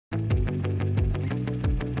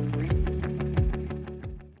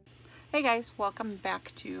Hey guys, welcome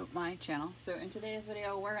back to my channel. So in today's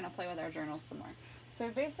video, we're going to play with our journals some more. So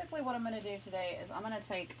basically what I'm going to do today is I'm going to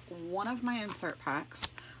take one of my insert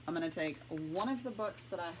packs. I'm going to take one of the books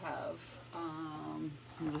that I have.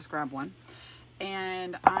 I'll just grab one.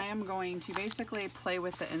 And I am going to basically play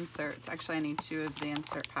with the inserts. Actually, I need two of the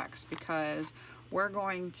insert packs because we're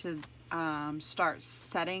going to start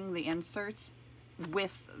setting the inserts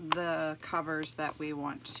with the covers that we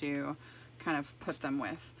want to kind of put them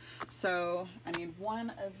with. So I need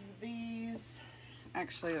one of these.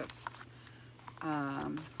 Actually, that's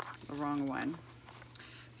the wrong one.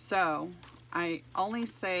 So I only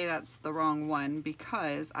say that's the wrong one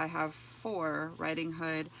because I have 4 Riding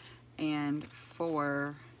Hood and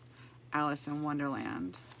 4 Alice in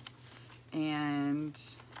Wonderland. And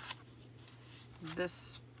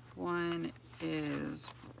this one is,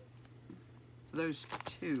 those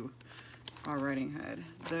 2 are Riding Hood.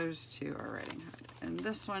 Those 2 are Riding Hood. And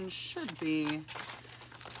this one should be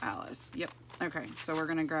Alice. Yep. Okay, so we're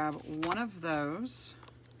gonna grab one of those,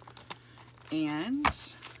 and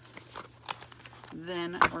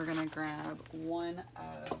then we're gonna grab one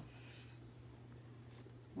of,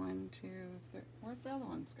 1, 2, 3, where'd the other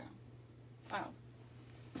ones go?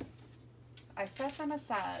 Oh. I set them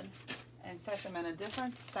aside and set them in a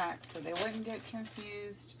different stack so they wouldn't get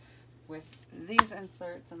confused with these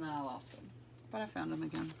inserts, and then I lost them. But I found them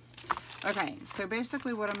again. Okay, so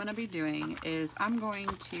basically what I'm going to be doing is I'm going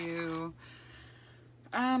to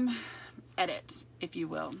edit, if you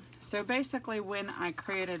will. So basically when I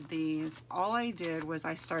created these, all I did was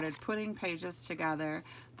I started putting pages together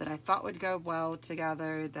that I thought would go well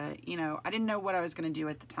together, that, you know, I didn't know what I was going to do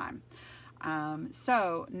at the time.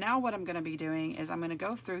 So now what I'm going to be doing is I'm going to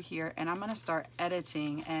go through here and I'm going to start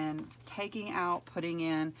editing and taking out, putting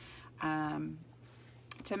in,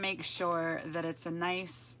 to make sure that it's a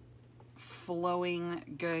nice, flowing,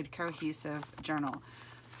 good, cohesive journal.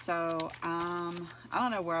 So I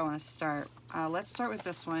don't know where I want to start. Let's start with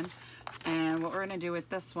this one. And what we're going to do with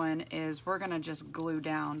this one is we're going to just glue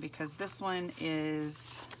down, because this one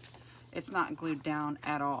is, it's not glued down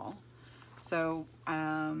at all. So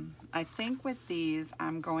I think with these,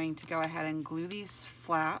 I'm going to go ahead and glue these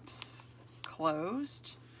flaps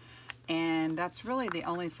closed. And that's really the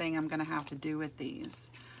only thing I'm going to have to do with these,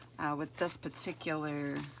 with this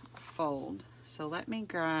particular fold. So let me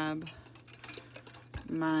grab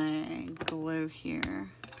my glue here.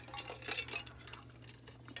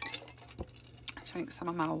 Drink some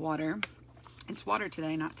of my water. It's water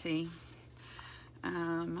today, not tea. So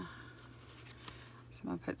I'm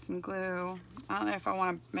going to put some glue. I don't know if I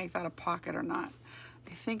want to make that a pocket or not.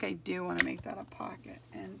 I think I do want to make that a pocket,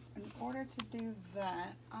 and in order to do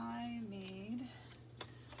that, I need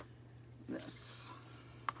this.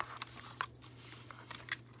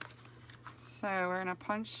 So we're going to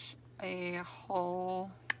punch a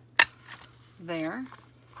hole there,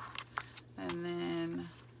 and then,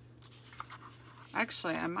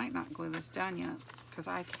 actually I might not glue this down yet because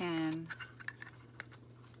I can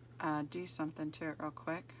do something to it real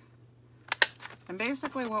quick. And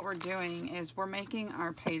basically what we're doing is we're making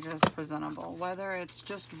our pages presentable, whether it's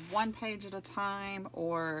just one page at a time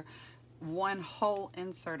or one whole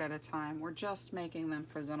insert at a time. We're just making them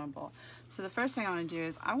presentable. So the first thing I want to do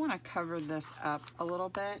is I want to cover this up a little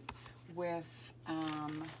bit with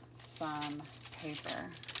some paper.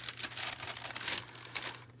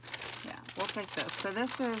 Yeah, we'll take this. So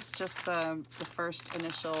this is just the first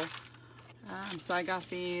initial. So I got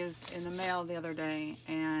these in the mail the other day,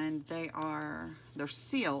 and they're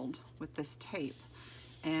sealed with this tape.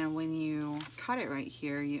 And when you cut it right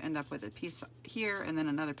here, you end up with a piece here and then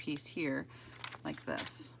another piece here, like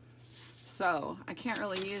this. So I can't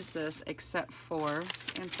really use this except for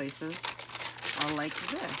in places like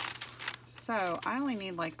this. So I only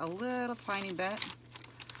need like a little tiny bit,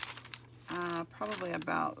 probably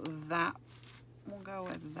about that. We'll go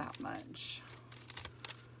with that much.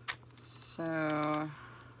 So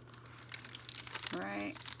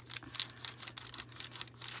right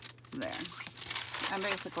there. And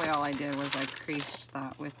basically all I did was I creased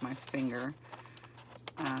that with my finger,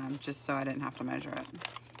 just so I didn't have to measure it.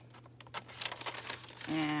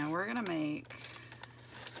 And we're gonna make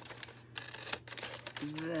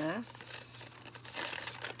this,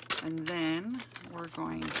 and then we're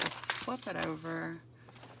going to flip it over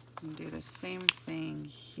and do the same thing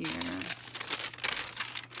here.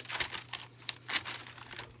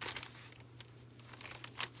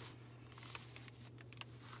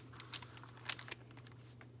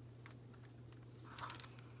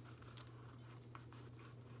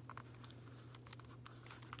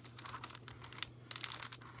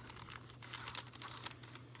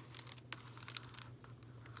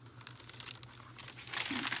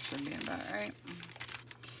 about right.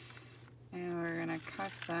 And we're gonna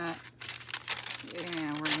cut that.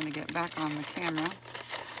 And we're gonna get back on the camera.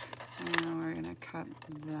 And we're gonna cut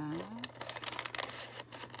that.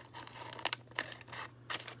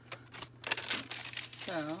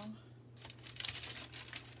 So,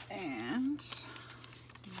 and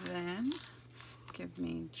then give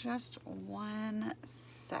me just 1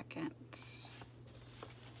 second.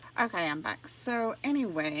 Okay, I'm back. So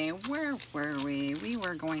anyway, where were we? We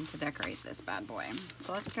were going to decorate this bad boy.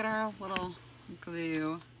 So let's get our little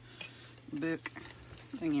glue book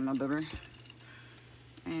thingy-ma-bobber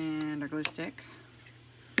and our glue stick.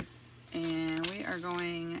 And we are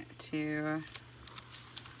going to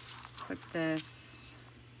put this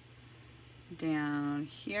down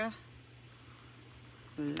here,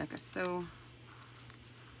 like so.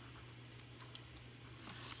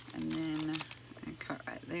 And then I cut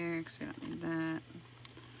right there because we don't need that.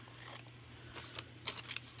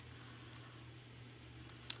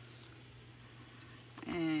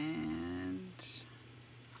 And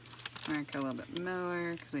I'm gonna cut a little bit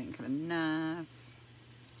more because we didn't cut enough.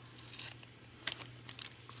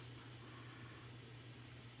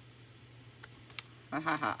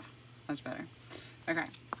 Ha, that's better. Okay,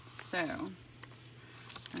 so I'm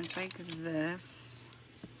gonna take this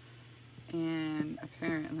and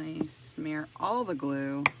apparently smear all the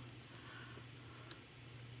glue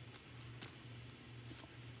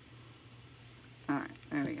Alright,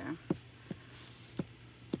 there we go.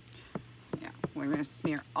 Yeah, we're gonna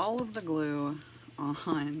smear all of the glue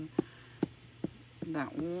on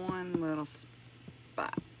that one little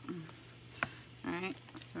spot. Alright,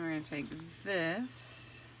 so we're gonna take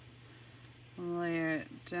this, layer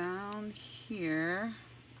it down here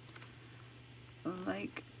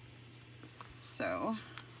like so,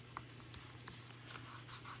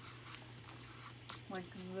 like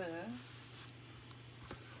this.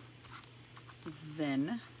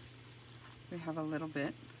 Then we have a little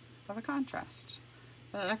bit of a contrast,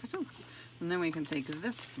 like so. And then we can take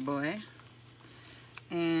this boy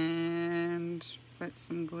and put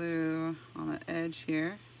some glue on the edge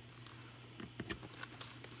here,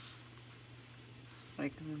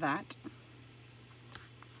 like that.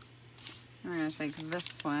 We're going to take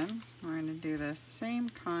this one, we're going to do the same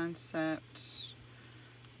concept,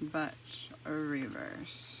 but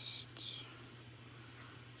reversed.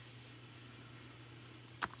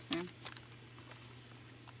 Okay.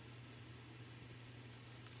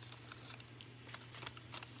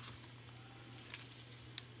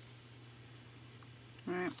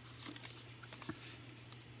 All right.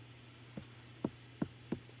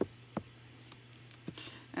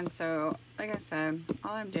 And so, like I said,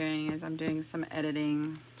 all I'm doing is I'm doing some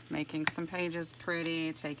editing, making some pages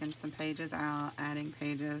pretty, taking some pages out, adding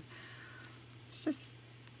pages. It's just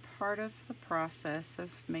part of the process of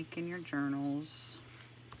making your journals.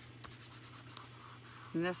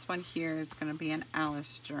 And this one here is going to be an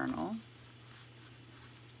Alice journal.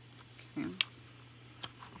 Okay.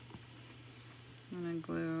 I'm going to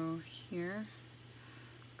glue here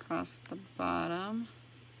across the bottom.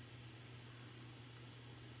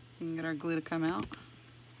 We can get our glue to come out.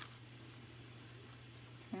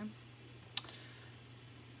 Okay.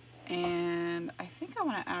 And I think I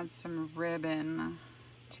want to add some ribbon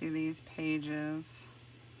to these pages.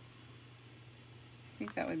 I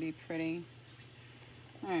think that would be pretty.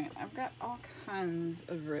 Alright, I've got all kinds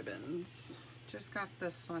of ribbons. Just got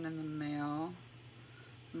this one in the mail.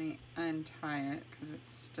 Let me untie it because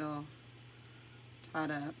it's still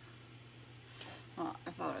tied up. Well,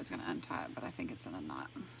 I thought I was going to untie it, but I think it's in a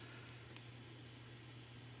knot.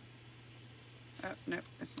 Oh, nope,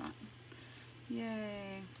 it's not.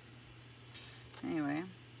 Yay. Anyway,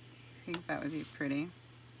 I think that would be pretty.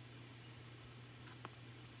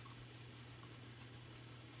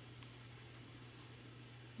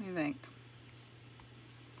 What do you think?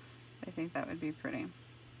 I think that would be pretty.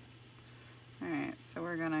 Alright, so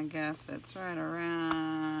we're gonna guess it's right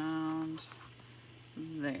around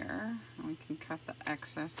there. And we can cut the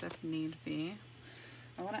excess if need be.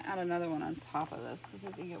 I want to add another one on top of this because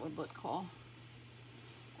I think it would look cool.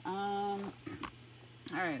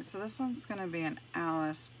 Alright, so this one's gonna be an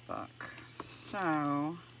Alice book.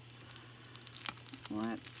 So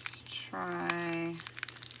let's try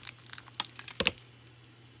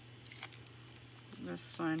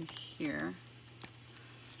this one here.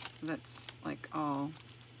 That's like all,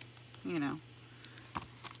 you know,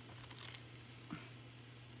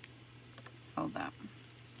 hold that.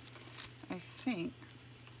 I think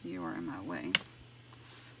you are in my way.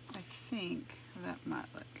 I think that might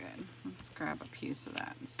look good. Let's grab a piece of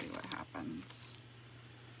that and see what happens.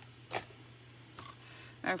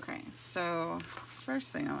 Okay, so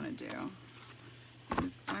first thing I want to do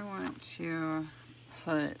is I want to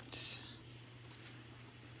put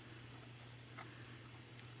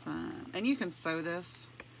some, and you can sew this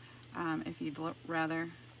if you'd rather.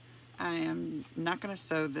 I am not going to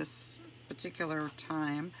sew this particular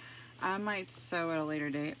time. I might sew at a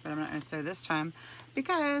later date, but I'm not going to sew this time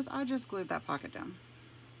because I just glued that pocket down.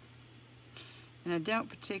 And I don't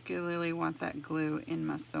particularly want that glue in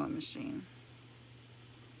my sewing machine.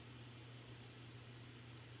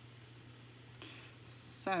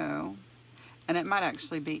 So, and it might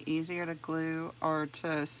actually be easier to glue or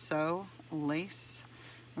to sew lace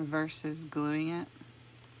versus gluing it.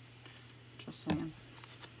 Just saying.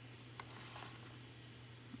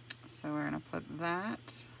 So we're going to put that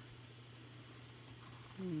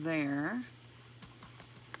there.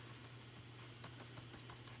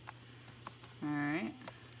 Alright.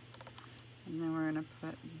 And then we're going to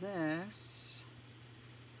put this.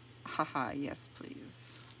 Haha, yes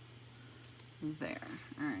please. There.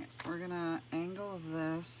 Alright, we're going to angle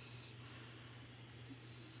this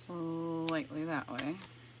slightly that way.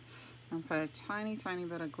 And put a tiny, tiny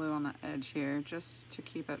bit of glue on the edge here just to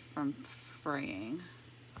keep it from fraying.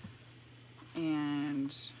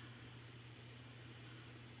 And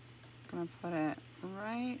I'm going to put it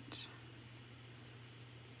right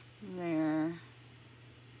there,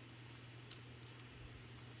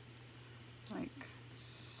 like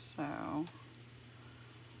so.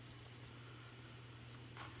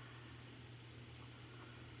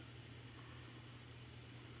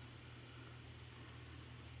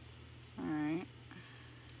 Alright.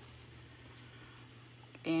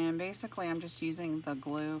 And basically I'm just using the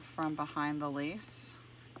glue from behind the lace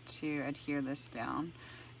to adhere this down.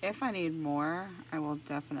 If I need more, I will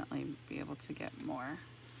definitely be able to get more.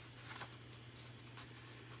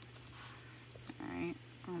 Alright,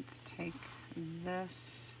 let's take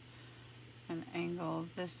this and angle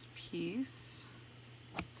this piece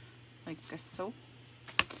like so.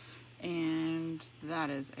 And that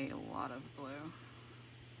is a lot of glue.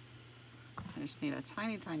 I just need a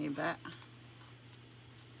tiny, tiny bit.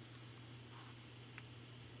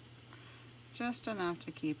 Just enough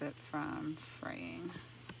to keep it from fraying.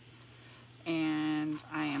 And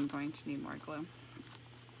I am going to need more glue.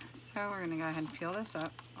 So we're going to go ahead and peel this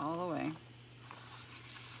up all the way.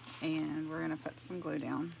 And we're going to put some glue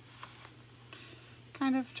down.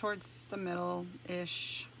 Kind of towards the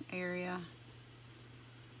middle-ish area.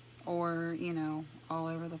 Or, you know, all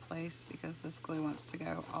over the place, because this glue wants to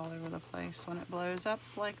go all over the place when it blows up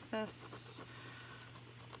like this.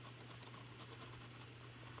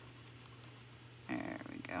 There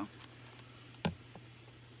we go.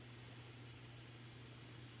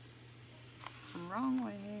 Wrong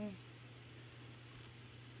way.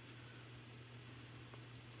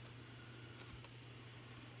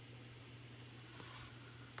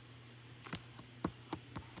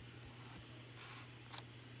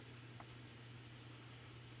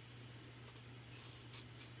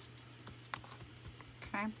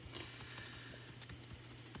 Okay.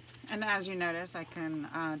 And as you notice, I can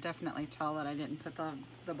definitely tell that I didn't put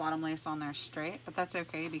the bottom lace on there straight, but that's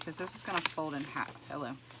okay because this is going to fold in half.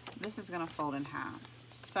 Hello. This is going to fold in half.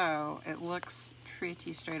 So it looks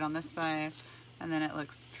pretty straight on this side, and then it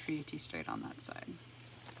looks pretty straight on that side.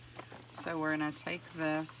 So we're going to take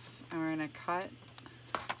this and we're going to cut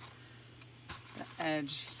the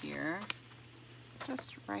edge here,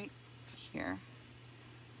 just right here.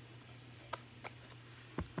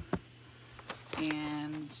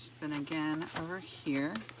 And then again over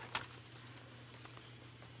here.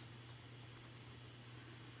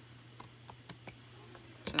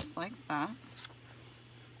 Just like that.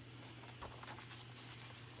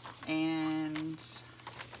 And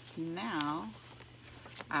now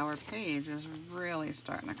our page is really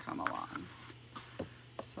starting to come along.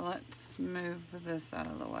 So let's move this out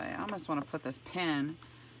of the way. I almost want to put this pen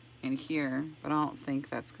in here, but I don't think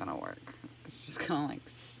that's gonna work. It's just gonna like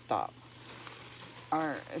stop.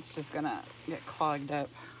 Or it's just gonna get clogged up.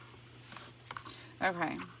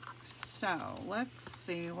 Okay, so let's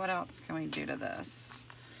see, what else can we do to this?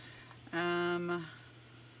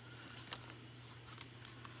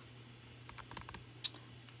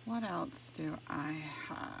 What else do I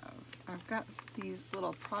have? I've got these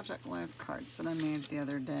little Project Life cards that I made the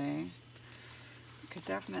other day. Could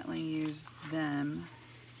definitely use them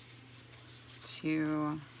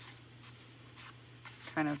to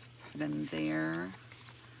kind of put in there.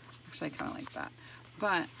 Actually, I kind of like that.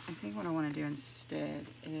 But I think what I want to do instead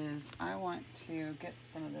is I want to get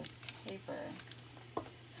some of this paper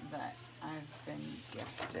that I've been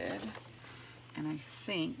gifted. And I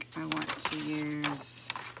think I want to use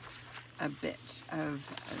a bit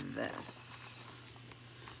of this.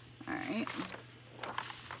 All right.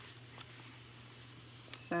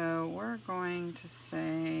 So we're going to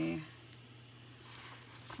say,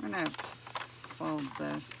 we're going to fold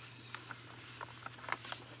this.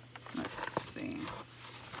 Let's see.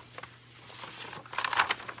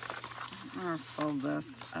 I'm going to fold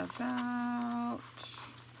this about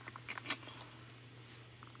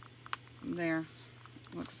there.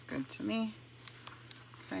 Looks good to me.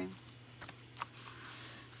 Okay.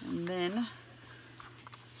 And then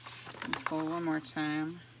fold one more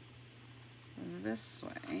time this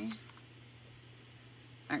way.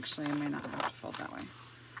 Actually, I may not have to fold that way.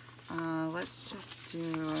 Let's just do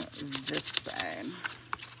this side.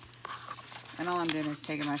 And all I'm doing is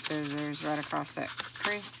taking my scissors right across that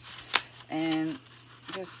crease and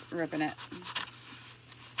just ripping it.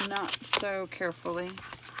 Not so carefully.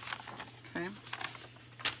 Okay.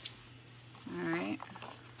 Alright.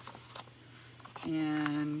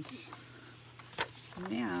 And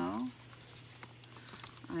now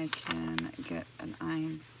I can get an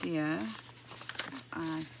idea if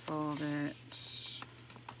I fold it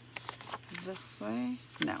this way.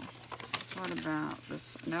 No. What about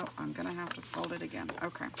this? No, I'm gonna have to fold it again.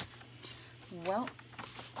 Okay. Well,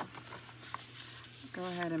 let's go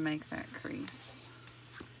ahead and make that crease.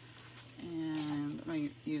 And I'm gonna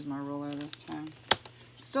use my ruler this time.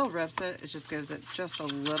 It still rips it, it just gives it just a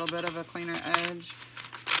little bit of a cleaner edge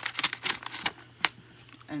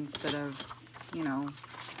instead of, you know,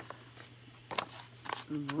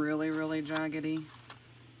 really, really jaggedy.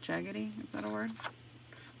 Jaggedy? Is that a word?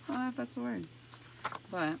 I don't know if that's a word.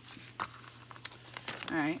 But,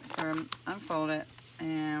 alright, so unfold it,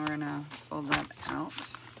 and we're going to fold that out.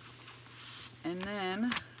 And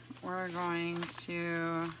then we're going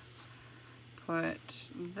to put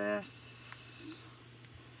this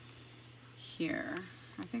here.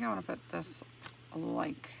 I think I want to put this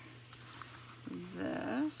like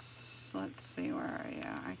this. Let's see, where are you?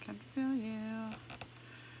 I can feel you.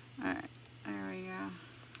 Alright, there we go.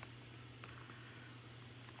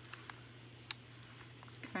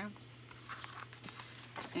 Okay.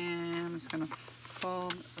 And I'm just going to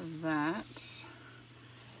fold that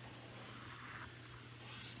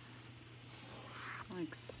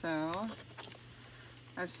like so.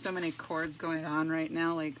 I have so many cords going on right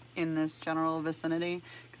now, like in this general vicinity,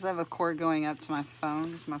 because I have a cord going up to my phone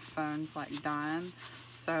because my phone's like dying.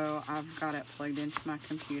 So I've got it plugged into my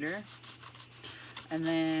computer. And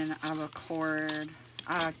then I have a cord,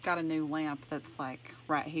 I got a new lamp that's like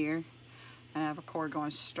right here. And I have a cord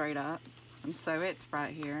going straight up. And so it's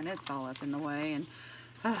right here and it's all up in the way. And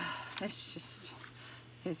it's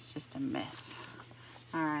just a mess.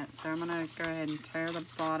 Alright, so I'm going to go ahead and tear the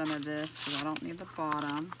bottom of this because I don't need the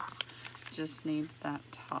bottom. Just need that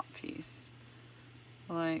top piece.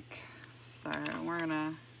 Like so. We're going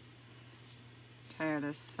to tear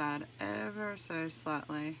this side ever so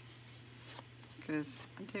slightly. Because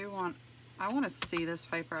I want to see this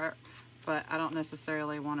paper, but I don't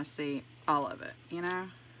necessarily want to see all of it, you know?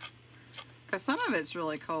 Because some of it's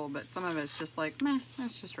really cool, but some of it's just like, meh,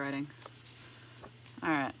 it's just writing.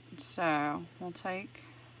 Alright, so we'll take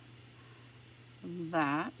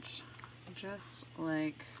that just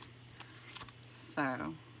like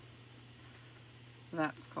so.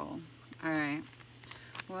 That's cool. Alright,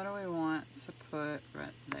 what do we want to put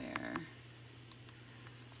right there?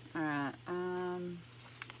 Alright,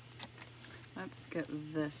 let's get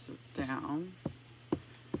this down.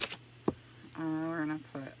 We're going to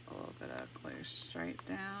put a little bit of glue straight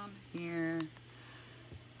down here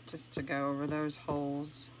just to go over those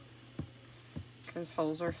holes, because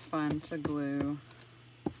holes are fun to glue.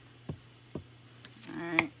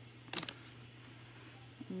 Alright,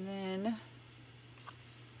 and then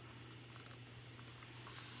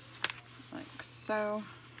like so.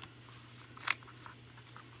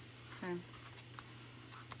 Okay.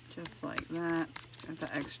 Just like that. Get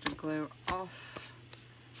the extra glue off.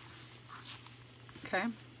 Okay.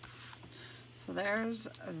 So there's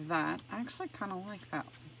that. I actually kind of like that.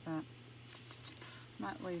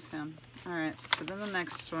 Might leave him. Alright, so then the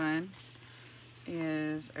next one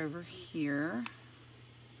is over here.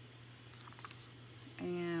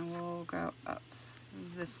 And we'll go up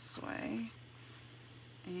this way.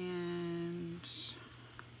 And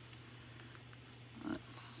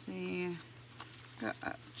let's see. Go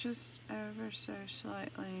up just ever so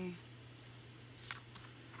slightly.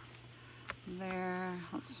 There.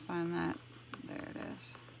 Let's find that. There it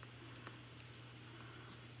is.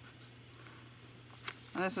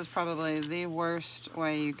 This is probably the worst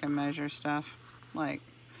way you can measure stuff. Like,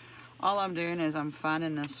 all I'm doing is I'm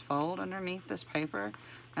finding this fold underneath this paper,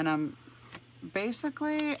 and I'm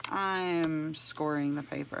basically I'm scoring the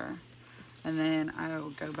paper, and then I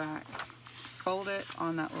will go back, fold it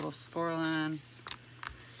on that little score line,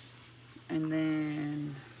 and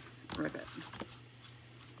then rip it.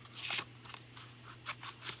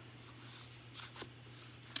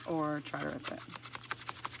 Or try to rip it.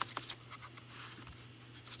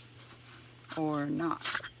 Or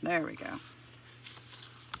not. There we go.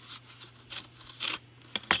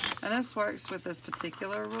 And this works with this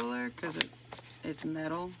particular ruler because it's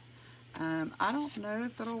metal. I don't know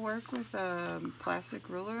if it'll work with a plastic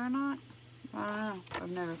ruler or not. I don't know.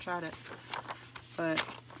 I've never tried it. But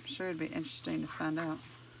I'm sure it'd be interesting to find out.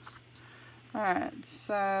 Alright,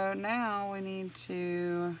 so now we need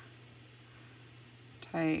to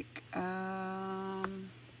take,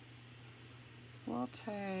 we'll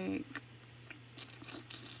take,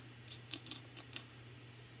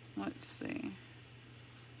 let's see,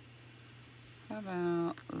 how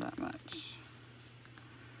about that much?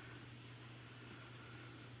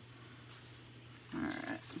 Alright,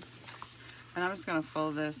 and I'm just going to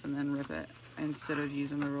fold this and then rip it instead of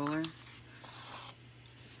using the ruler.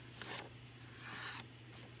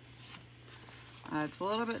 It's a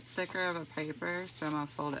little bit thicker of a paper, so I'm going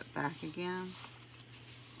to fold it back again.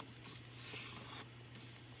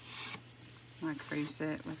 I'm going to crease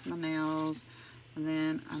it with my nails, and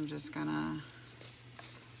then I'm just going to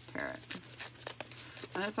tear it.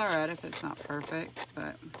 And it's alright if it's not perfect,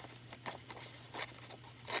 but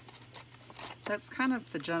that's kind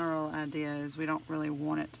of the general idea, is we don't really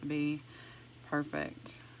want it to be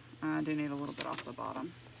perfect. I do need a little bit off the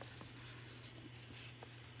bottom.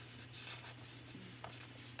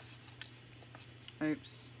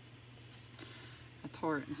 Oops. I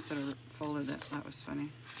tore it instead of folded it. That was funny.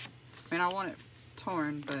 I mean, I want it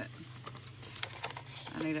torn, but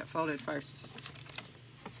I need it folded first.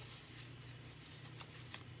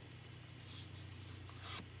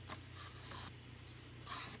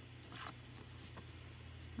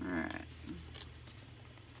 Alright.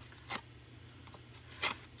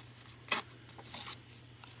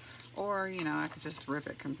 Or, you know, I could just rip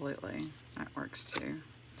it completely. That works too.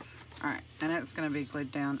 Alright, and it's going to be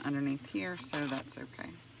glued down underneath here, so that's okay.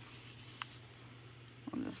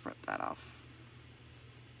 We'll just rip that off.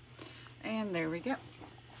 And there we go.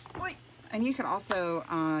 Wait. And you could also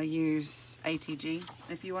use ATG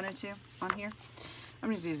if you wanted to on here.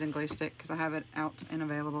 I'm just using glue stick because I have it out and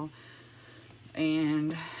available.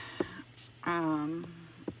 And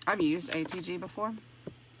I've used ATG before.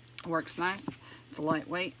 Works nice. It's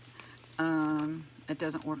lightweight. It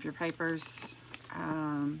doesn't warp your papers.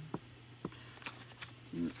 I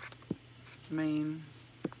mean,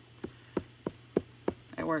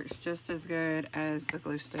 it works just as good as the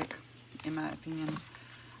glue stick, in my opinion.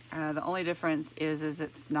 The only difference is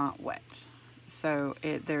it's not wet, so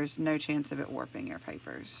there's no chance of it warping your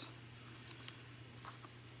papers.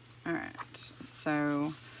 Alright,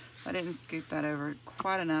 so I didn't scoop that over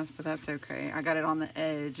quite enough, but that's okay. I got it on the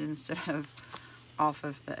edge instead of off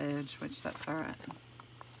of the edge, which that's alright.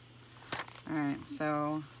 Alright,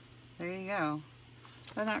 so there you go.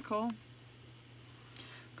 Isn't that cool?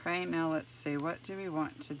 Okay, now let's see. What do we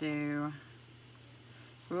want to do?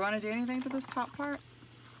 Do we want to do anything to this top part?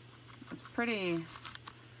 It's pretty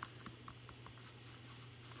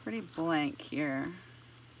blank here.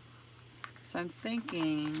 So I'm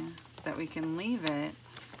thinking that we can leave it,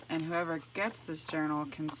 and whoever gets this journal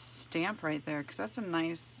can stamp right there, because that's a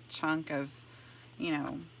nice chunk of, you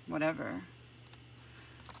know, whatever.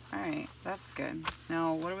 Alright, that's good.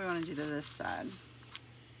 Now, what do we want to do to this side?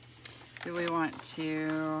 Do we want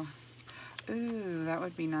to... Ooh, that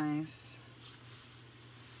would be nice.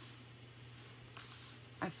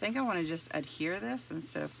 I think I want to just adhere this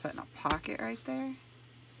instead of putting a pocket right there.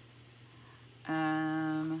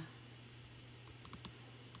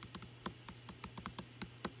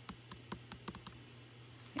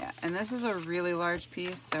 Yeah, and this is a really large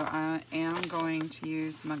piece, so I am going to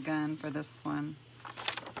use my gun for this one.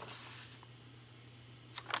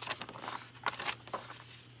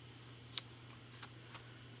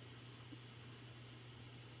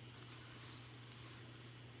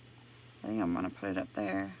 I think I'm going to put it up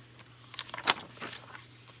there.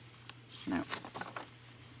 No.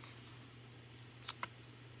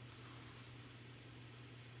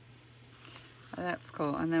 Oh, that's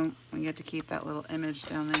cool. And then we get to keep that little image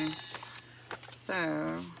down there.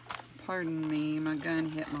 So, pardon me, my gun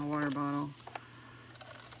hit my water bottle.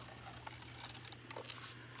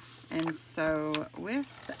 And so,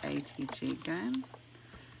 with the ATG gun,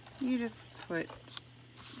 you just put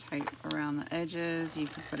tape around the edges. You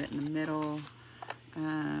can put it in the middle.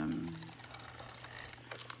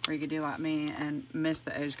 or you could do like me and miss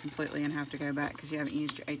the edge completely and have to go back because you haven't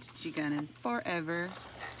used your HG gun in forever.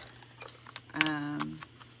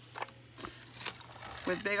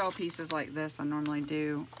 With big old pieces like this, I normally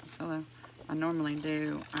do go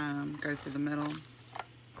through the middle.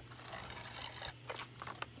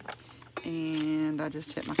 And I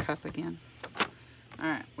just hit my cup again.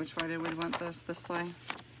 Alright, which way did we want this? This way?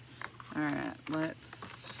 Alright,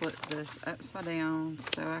 let's flip this upside down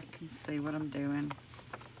so I can see what I'm doing.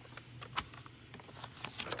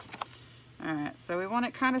 Alright, so we want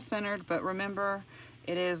it kind of centered, but remember,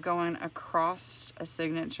 it is going across a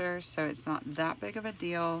signature, so it's not that big of a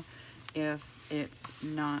deal if it's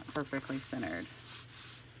not perfectly centered.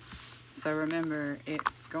 So remember,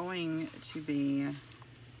 it's going to be...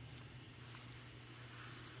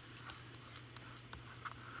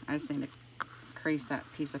 I just need to crease that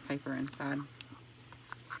piece of paper inside.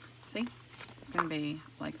 See? It's going to be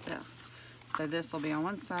like this. So this will be on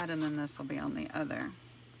one side and then this will be on the other.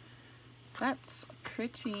 That's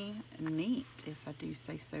pretty neat, if I do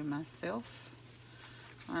say so myself.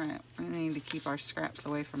 Alright, we need to keep our scraps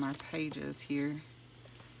away from our pages here,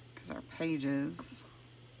 because our pages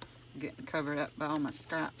are getting covered up by all my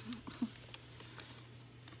scraps.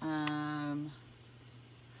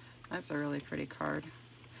 That's a really pretty card.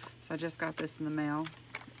 So I just got this in the mail.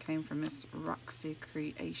 It came from Miss Roxy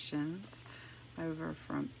Creations over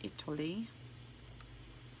from Italy.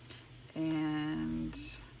 And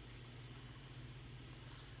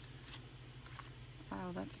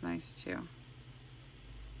oh, that's nice too.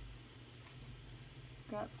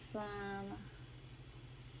 Got some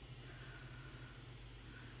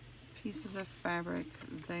pieces of fabric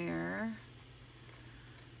there.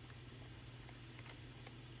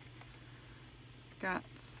 Got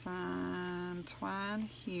some twine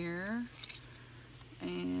here.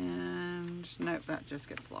 And nope, that just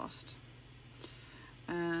gets lost.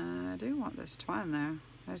 I do want this twine though.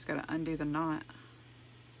 I just gotta undo the knot.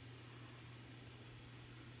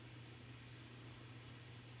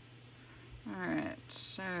 Alright,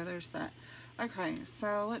 so there's that. Okay,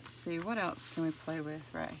 so let's see, what else can we play with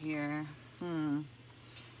right here?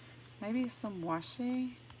 Maybe some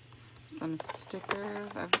washi, some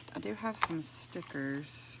stickers. I do have some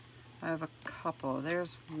stickers. I have a couple.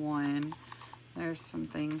 There's one. There's some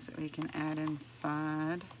things that we can add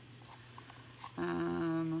inside.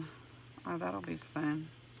 Oh, that'll be fun.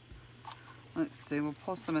 Let's see, we'll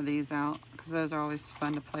pull some of these out because those are always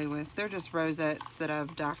fun to play with. They're just rosettes that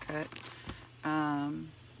I've die cut. And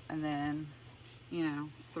then, you know,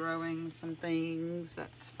 throwing some things,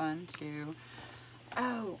 that's fun too.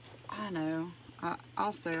 Oh, I know. I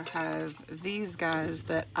also have these guys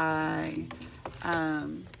that I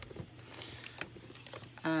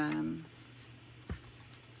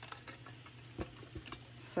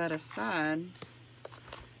set aside,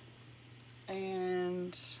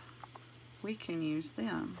 and we can use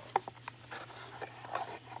them.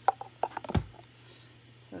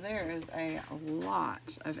 So there is a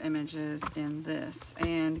lot of images in this,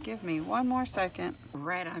 and give me one more second.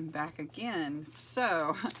 Right, I'm back again.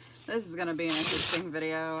 So this is going to be an interesting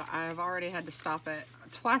video. I've already had to stop it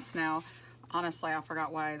twice now. Honestly, I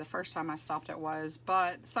forgot why the first time I stopped it was,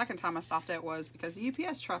 but the second time I stopped it was because the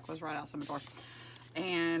UPS truck was right outside my door.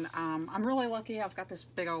 And I'm really lucky. I've got this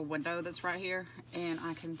big old window that's right here, and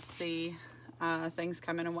I can see things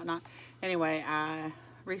coming and whatnot. Anyway, I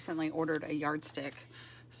recently ordered a yardstick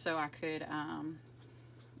so I could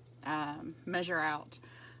measure out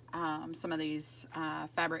some of these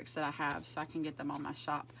fabrics that I have so I can get them on my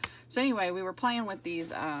shop. So anyway, we were playing with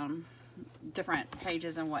these different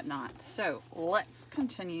pages and whatnot. So let's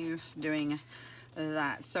continue doing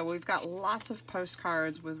that. So we've got lots of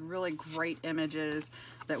postcards with really great images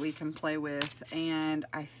that we can play with, and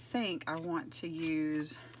I think I want to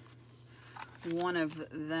use one of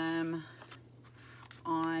them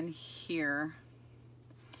on here.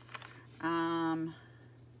 I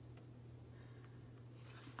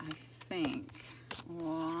think,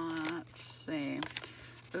 let's see.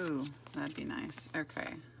 Ooh, that'd be nice.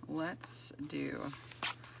 Okay, let's do,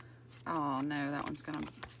 oh no, that one's gonna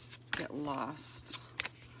get lost.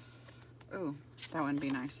 Ooh, that wouldn't be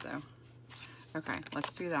nice though. Okay,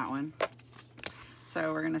 let's do that one.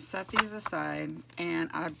 So we're gonna set these aside, and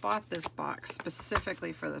I bought this box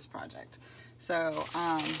specifically for this project. So,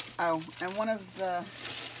 oh, and one of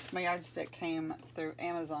my yardstick came through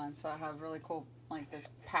Amazon, so I have really cool, like this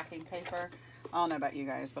packing paper. I don't know about you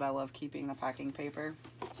guys, but I love keeping the packing paper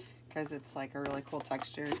because it's like a really cool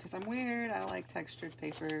texture. Because I'm weird, I like textured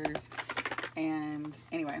papers. And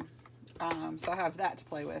anyway, so I have that to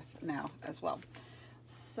play with now as well.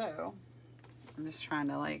 So I'm just trying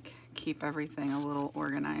to like keep everything a little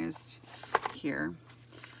organized here.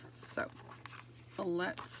 So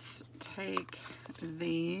let's take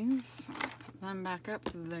these, put them back up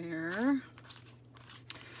there.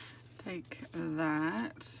 Take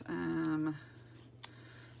that.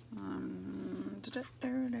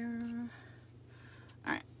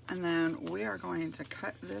 Alright, and then we are going to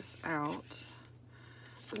cut this out.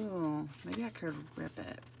 Ooh, maybe I could rip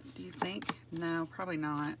it. Do you think? No, probably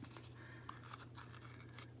not.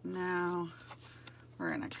 Now we're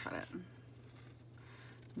gonna cut it.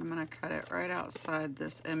 I'm gonna cut it right outside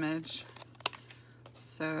this image.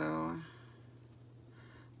 So,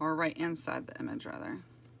 or right inside the image rather.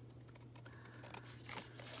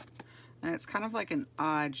 And it's kind of like an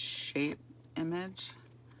odd shape image.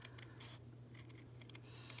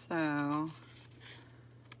 So, I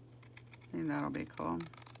think that'll be cool.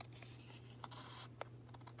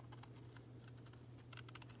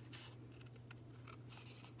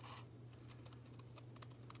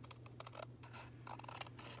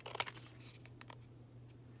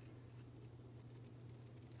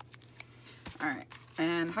 All right,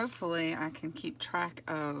 and hopefully I can keep track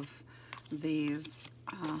of these,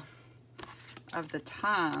 of the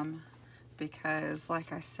time, because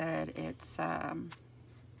like I said, it's, I've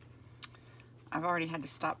already had to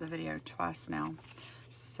stop the video twice now.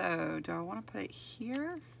 So do I want to put it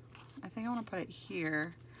here? I think I want to put it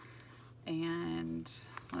here, and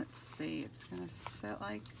let's see, it's gonna sit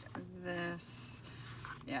like this.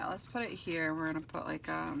 Yeah, let's put it here. We're gonna put like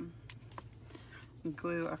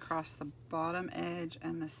glue across the bottom edge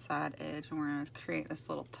and the side edge, and we're going to create this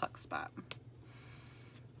little tuck spot.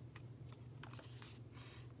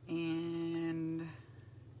 And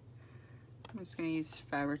I'm just going to use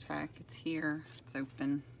Fabri-Tac. It's here, it's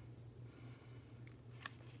open.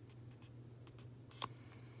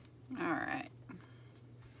 Alright,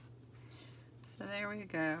 so there we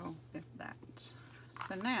go with that.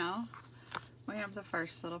 So now we have the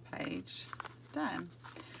first little page done.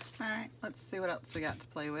 Alright, let's see what else we got to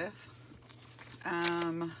play with.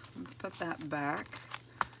 Let's put that back.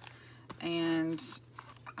 And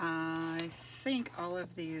I think all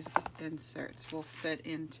of these inserts will fit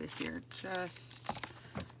into here just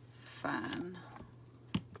fine.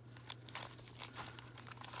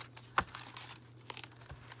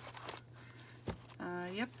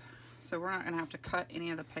 Yep, so we're not going to have to cut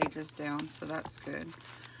any of the pages down, so that's good.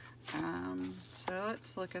 So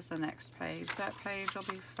let's look at the next page. That page will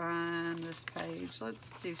be fine. This page,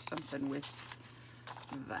 let's do something with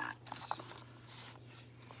that.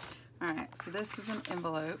 Alright, so this is an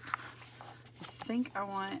envelope. I think I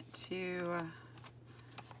want to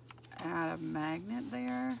add a magnet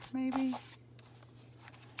there, maybe.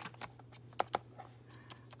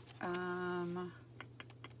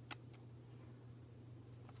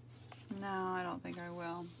 No, I don't think I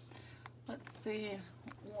will. Let's see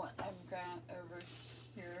what I've got over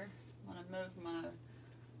here. I'm going to move my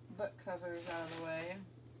book covers out of the way.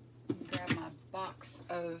 Grab my box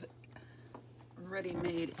of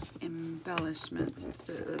ready-made embellishments. Let's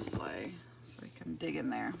do it this way so we can dig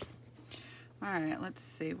in there. Alright, let's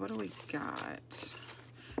see. What do we got?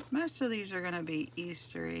 Most of these are going to be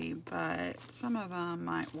Eastery, but some of them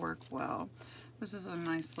might work well. This is a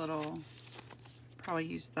nice little, probably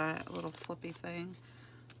use that little flippy thing.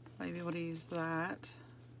 Maybe able to use that.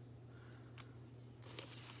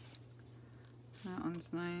 That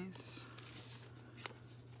one's nice.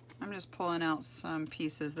 I'm just pulling out some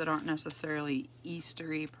pieces that aren't necessarily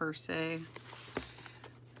Eastery per se.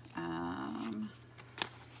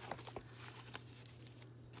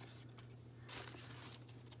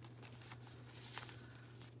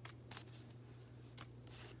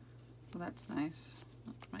 Well, that's nice.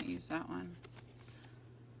 Might use that one.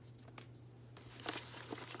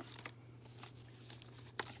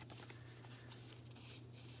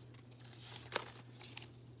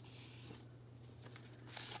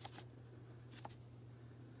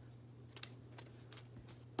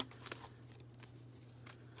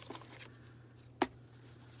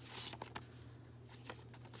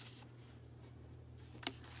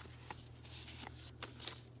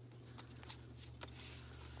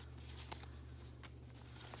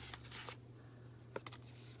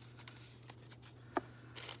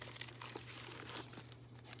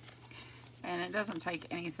 And it doesn't take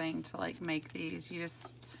anything to like make these. You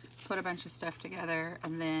just put a bunch of stuff together,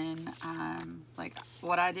 and then like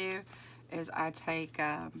what I do is I take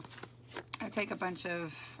a bunch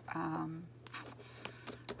of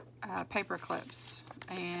paper clips,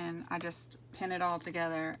 and I just pin it all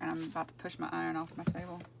together. And I'm about to push my iron off my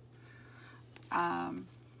table.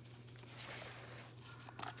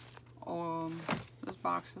 This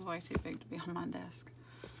box is way too big to be on my desk.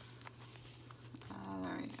 Oh,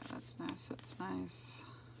 there we go. That's nice. That's nice.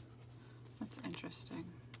 That's interesting.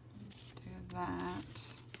 Do that.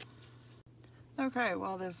 Okay,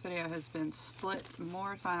 well, this video has been split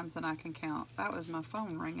more times than I can count. That was my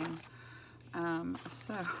phone ringing.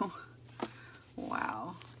 So,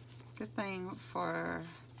 wow. Good thing for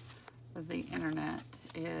the internet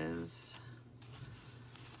is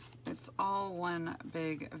it's all one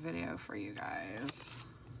big video for you guys.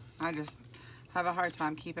 I just have a hard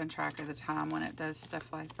time keeping track of the time when it does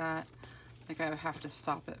stuff like that. Like I have to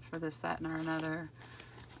stop it for this, that, and or another.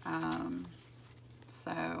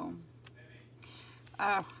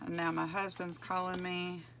 Oh, and now my husband's calling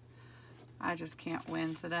me. I just can't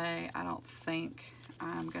win today. I don't think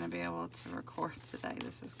I'm gonna be able to record today.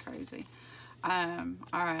 This is crazy.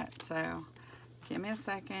 Alright, so give me a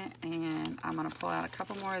second and I'm gonna pull out a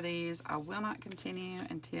couple more of these. I will not continue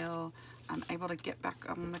until I'm able to get back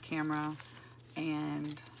on the camera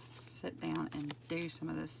and sit down and do some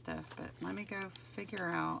of this stuff. But let me go figure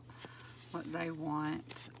out what they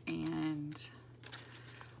want, and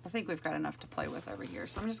I think we've got enough to play with over here.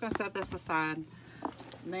 So I'm just gonna set this aside.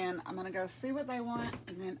 Then I'm gonna go see what they want,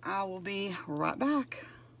 and then I will be right back.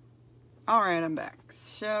 All right, I'm back.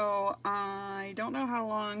 So I don't know how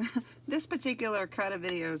long this particular cut of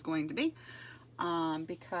video is going to be,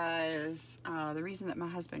 because the reason that my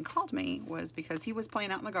husband called me was because he was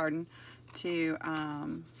playing out in the garden to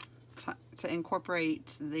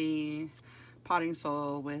incorporate the potting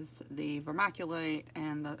soil with the vermiculite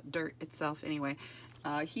and the dirt itself. Anyway,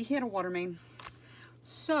 he hit a water main,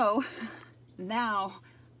 so now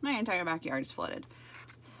my entire backyard is flooded.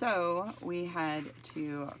 So we had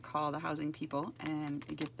to call the housing people and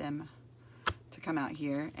get them to come out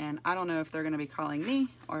here. And I don't know if they're going to be calling me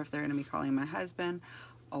or if they're going to be calling my husband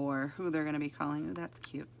or who they're going to be calling. Ooh, that's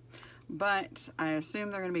cute. But I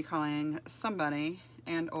assume they're going to be calling somebody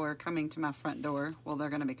and or coming to my front door. Well, they're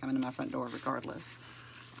going to be coming to my front door regardless.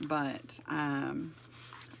 But I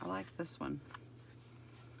like this one.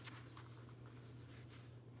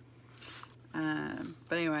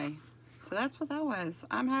 But anyway, so that's what that was.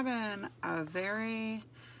 I'm having a very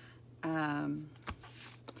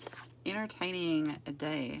entertaining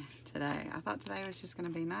day today. I thought today was just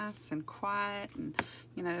going to be nice and quiet, and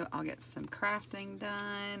you know, I'll get some crafting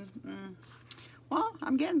done. Well,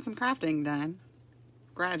 I'm getting some crafting done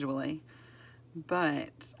gradually,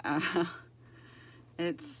 but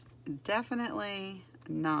it's definitely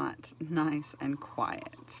not nice and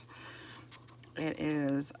quiet. It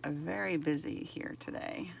is very busy here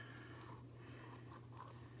today.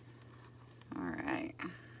 All right.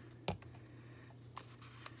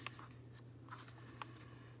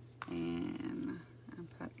 And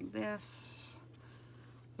I put this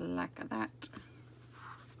like that.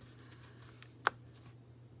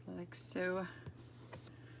 Like so.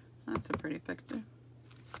 That's a pretty picture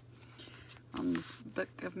on this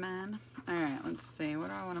book of mine. All right, let's see. What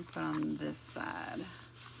do I want to put on this side?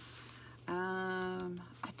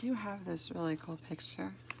 I do have this really cool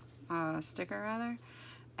picture, sticker rather,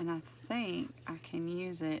 and I think I can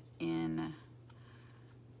use it in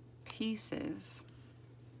pieces.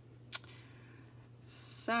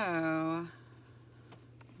 So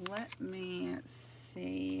let me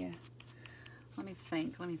see. Let me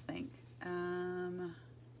think.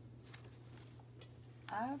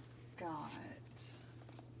 I've got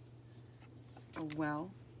a well.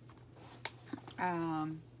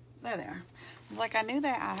 There they are. It's like I knew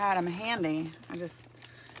that I had them handy. I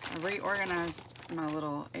reorganized my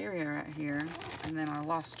little area right here, and then I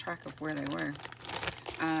lost track of where they were.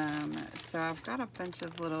 So I've got a bunch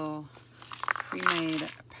of little pre-made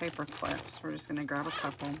paper clips. We're just gonna grab a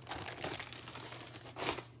couple.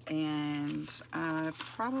 And I'm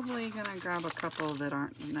probably gonna grab a couple that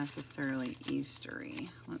aren't necessarily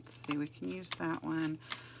Eastery. Let's see, we can use that one,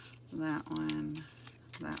 that one,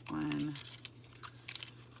 that one.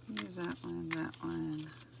 Use that one, that one.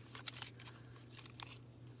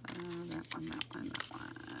 That one, that one, that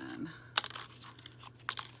one.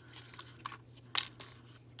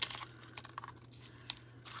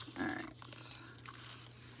 Alright.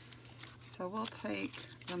 So we'll take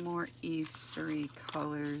the more Eastery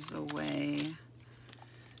colors away.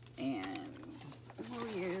 And we'll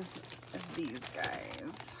use these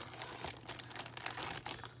guys.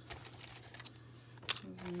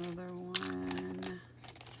 Here's another one.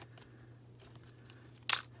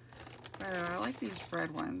 Oh, I like these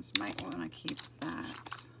red ones. Might want to keep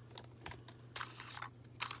that.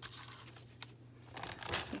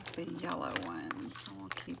 Take the yellow ones. We'll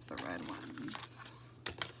keep the red ones.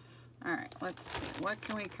 Alright, let's see. What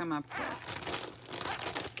can we come up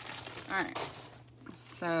with? Alright.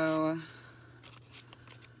 So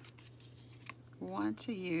want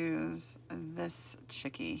to use this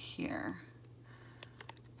chickie here.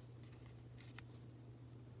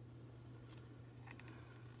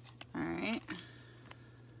 All right.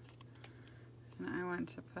 And I want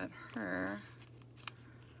to put her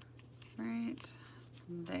right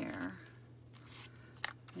there.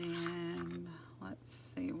 And let's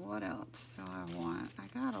see, what else do I want? I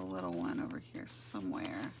got a little one over here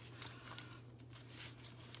somewhere.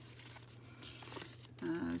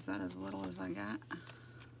 Is that as little as I got?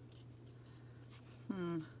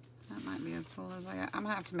 That might be as little as I got. I'm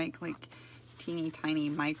gonna have to make like teeny tiny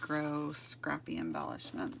micro scrappy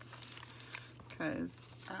embellishments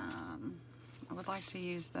because I would like to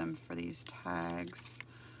use them for these tags.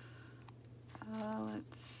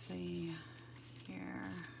 Let's see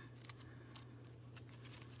here.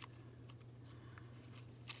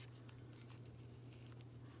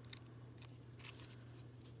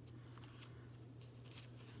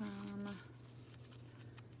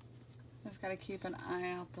 Just gotta keep an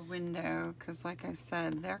eye out the window because, like I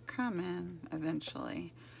said, they're coming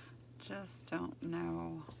eventually. Just don't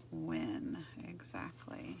know when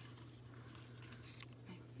exactly.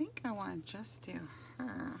 I think I want to just do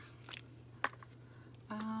her.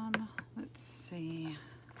 Let's see.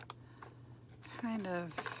 Kind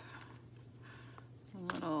of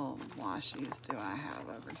little washies do I have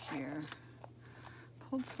over here?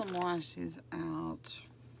 Pulled some washies out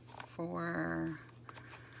for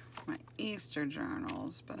my Easter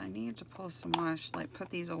journals, but I need to pull some washi, like put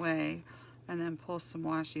these away and then pull some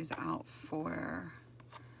washies out for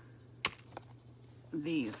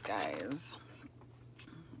these guys.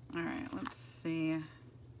 All right, let's see.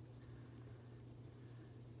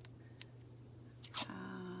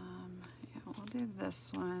 Yeah, we'll do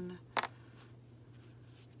this one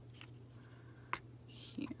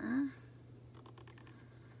here.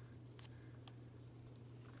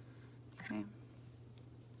 Okay.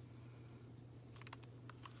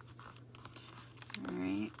 All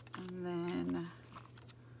right, and then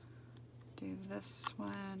do this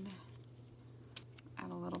one,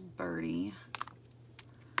 add a little birdie.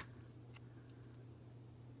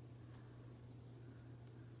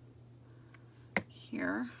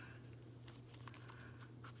 Here.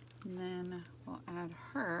 And then we'll add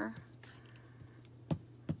her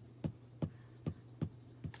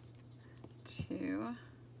to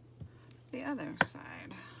the other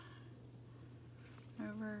side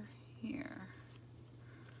over here,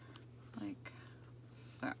 like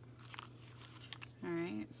so. All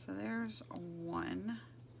right, so there's one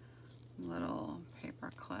little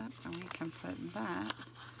paper clip, and we can put that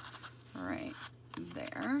right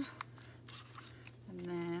there. And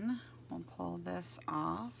then we'll pull this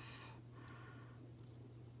off.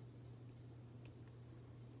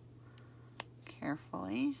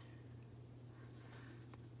 Carefully.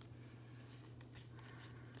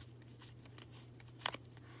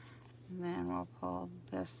 And then we'll pull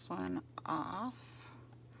this one off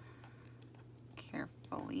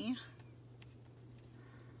carefully.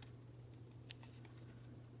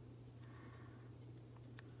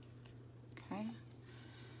 Okay.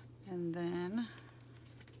 And then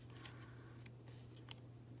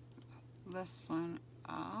this one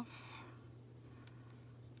off.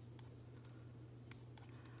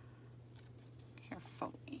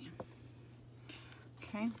 Carefully.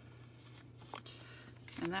 Okay.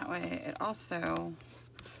 And that way it also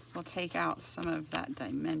will take out some of that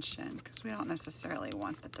dimension because we don't necessarily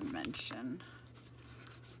want the dimension.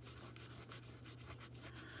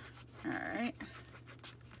 All right.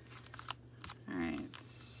 All right.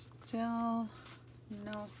 Still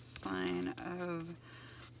no sign of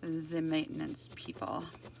the maintenance people.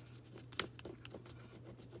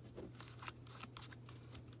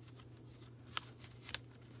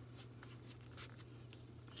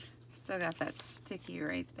 Still got that sticky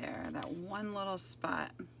right there, that one little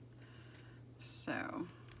spot. So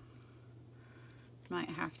might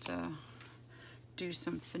have to do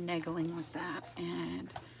some finagling with that and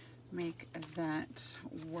make that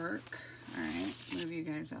work. All right, move you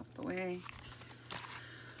guys out the way.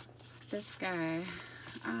 This guy,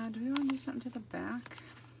 do we want to do something to the back?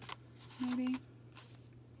 Maybe.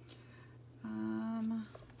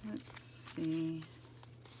 Let's see.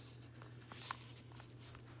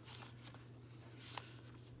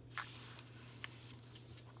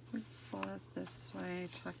 We fold it this way,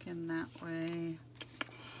 tuck in that way.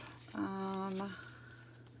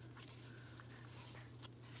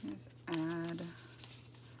 Just add.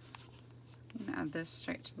 Add this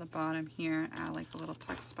straight to the bottom here and add like a little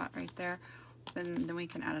tuck spot right there. Then we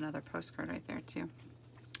can add another postcard right there too.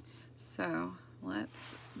 So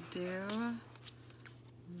let's do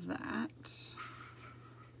that.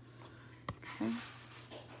 Okay.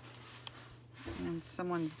 And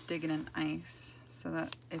someone's digging in ice, so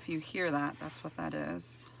that if you hear that, that's what that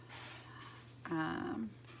is.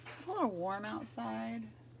 It's a little warm outside.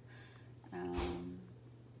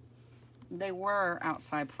 They were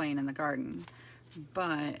outside playing in the garden,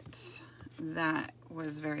 but that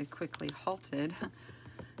was very quickly halted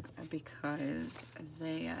because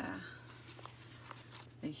they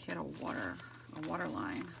hit a water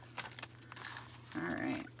line. All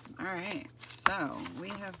right. So we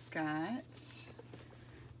have got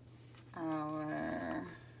our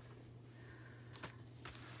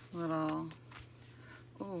little.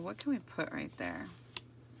 Oh, what can we put right there?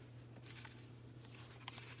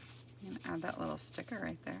 You can add that little sticker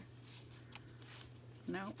right there.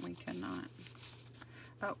 No, we cannot.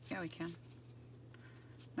 Oh, yeah, we can.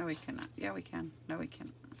 No, we cannot. Yeah, we can. No, we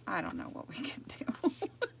can. I don't know what we can do.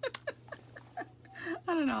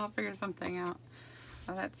 I don't know. I'll figure something out.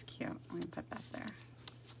 Oh, that's cute. Let me put that there.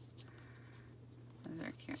 Those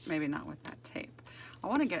are cute. Maybe not with that tape. I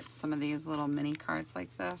want to get some of these little mini cards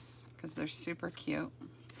like this because they're super cute.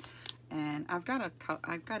 And I've got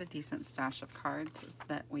a decent stash of cards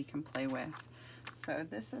that we can play with. So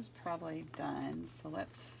this is probably done. So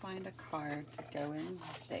let's find a card to go in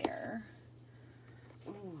there.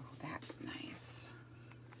 Ooh, that's nice.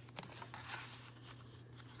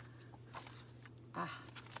 Ah,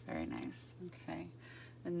 very nice. Okay.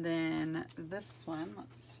 And then this one,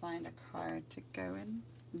 let's find a card to go in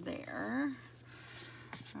there.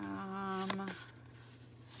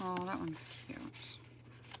 Oh, that one's cute.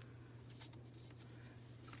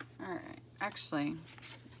 All right, actually,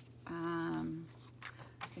 I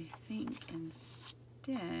think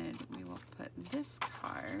instead we will put this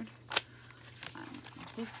card on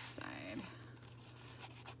this side,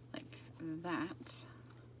 like that.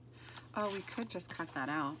 Oh, we could just cut that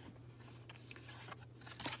out.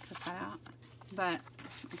 But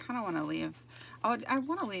I kind of want to leave, I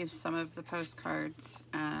want to leave some of the postcards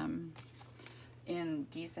in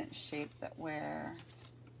decent shape that where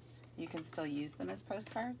you can still use them as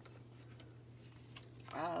postcards.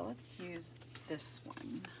 Let's use this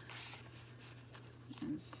one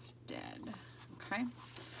instead. Okay,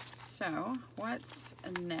 so what's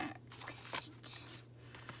next?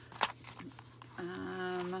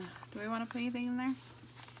 Do we want to put anything in there?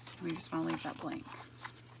 We just want to leave that blank.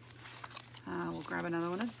 We'll grab another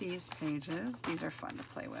one of these pages. These are fun to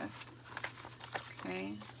play with.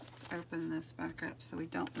 Okay, let's open this back up so we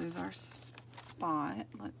don't lose our spot.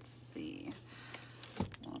 Let's see.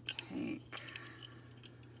 We'll take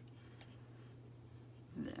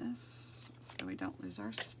this so we don't lose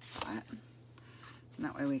our spot. And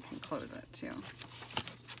that way we can close it too.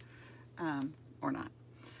 Or not.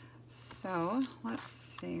 So let's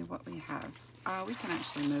see what we have. We can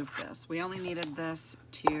actually move this. We only needed this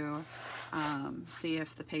to see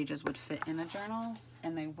if the pages would fit in the journals,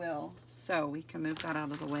 and they will. So we can move that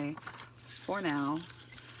out of the way for now.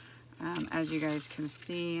 As you guys can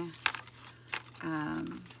see,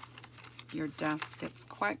 your desk gets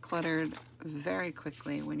quite cluttered very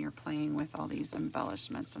quickly when you're playing with all these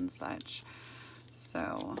embellishments and such.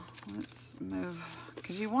 So let's move,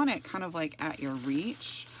 because you want it kind of like at your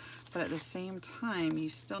reach, but at the same time, you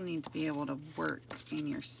still need to be able to work in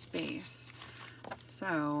your space.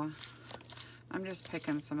 So I'm just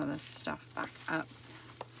picking some of this stuff back up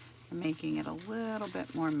and making it a little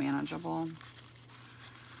bit more manageable.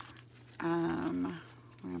 I'm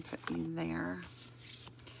gonna put you there.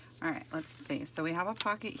 All right, let's see. So we have a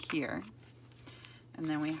pocket here, and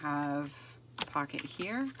then we have a pocket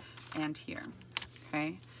here and here,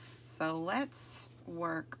 okay? So let's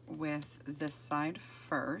work with this side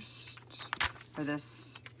first, or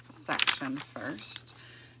this section first.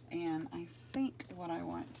 And I think what I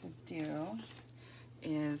want to do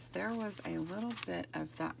is, there was a little bit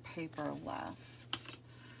of that paper left.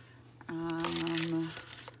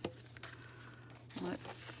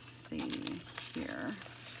 Let's see here.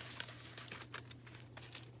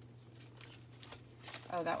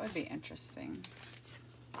 Oh, that would be interesting.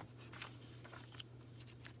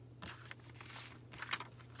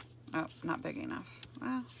 Oh, not big enough.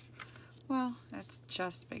 Well, it's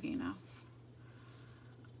just big enough.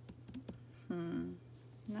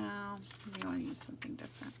 No, you want to use something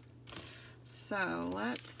different. So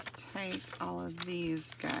let's take all of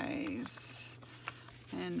these guys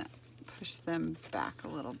and push them back a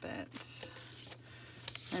little bit.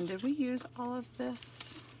 And did we use all of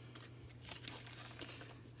this?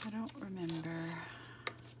 I don't remember.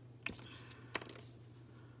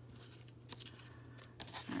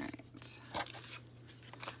 All right.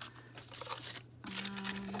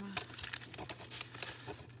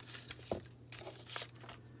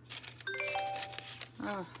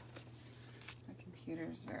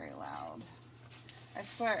 is very loud. I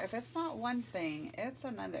swear, if it's not one thing, it's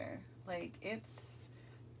another. Like, it's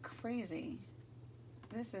crazy.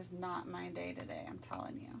 This is not my day today, I'm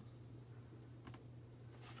telling you.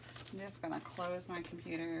 I'm just gonna close my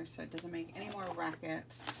computer so it doesn't make any more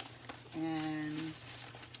racket. And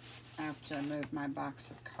I have to move my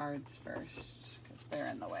box of cards first because they're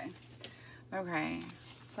in the way. Okay,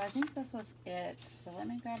 so I think this was it. So let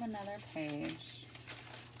me grab another page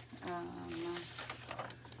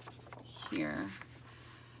here.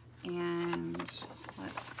 And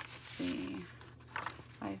let's see.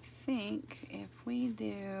 I think if we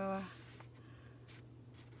do,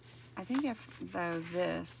 I think if though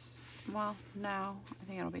this, well, no, I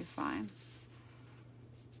think it'll be fine.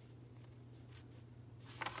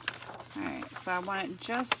 All right, so I want it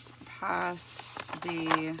just past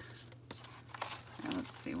the,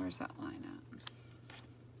 let's see, where's that line at?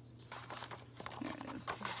 There it is.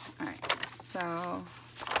 All right, so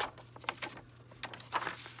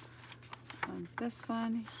this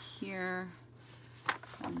one here,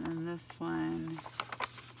 and then this one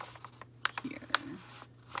here.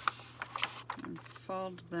 And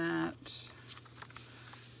fold that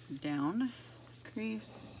down,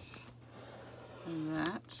 crease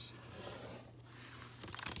that,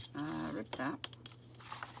 rip that.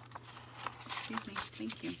 Excuse me,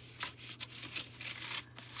 thank you.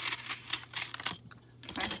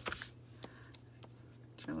 Okay.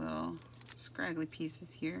 Your little scraggly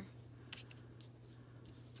pieces here.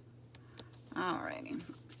 Alrighty.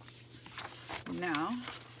 Now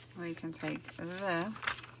we can take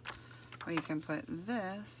this, we can put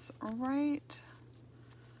this right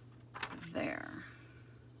there.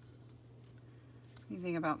 What do you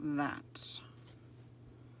think about that?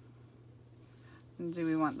 And do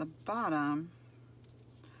we want the bottom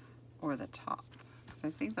or the top? Because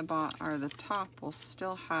I think the top will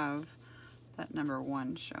still have that number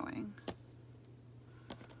 1 showing.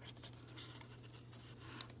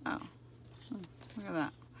 Oh. Look at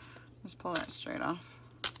that. Just pull that straight off.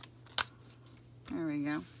 There we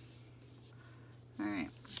go. Alright,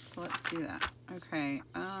 so let's do that. Okay,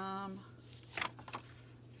 how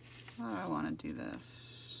do I want to do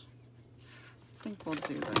this? I think we'll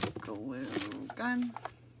do the glue gun.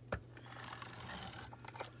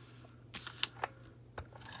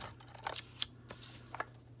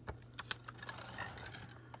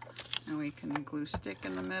 And we can glue stick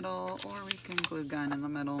in the middle, or we can glue gun in the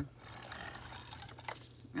middle.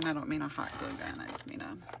 And I don't mean a hot glue gun, I just mean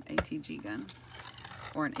a ATG gun.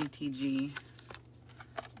 Or an ATG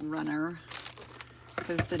runner.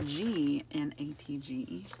 Because the G in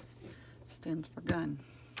ATG stands for gun.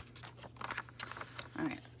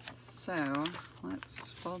 Alright, so let's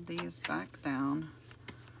fold these back down.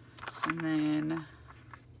 And then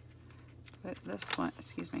put this one,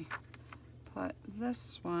 excuse me, put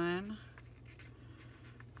this one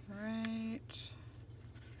right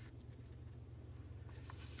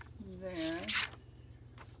there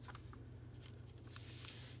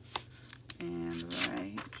and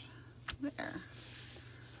right there.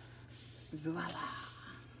 Voila.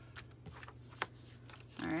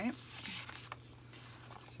 All right.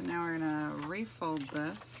 So now we're gonna refold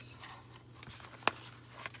this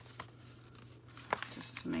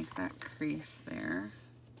just to make that crease there.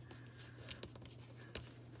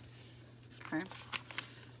 Okay.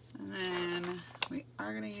 And then we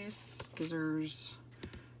are gonna use scissors.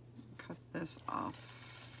 Cut this off.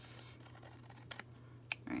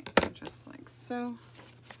 All right, just like so.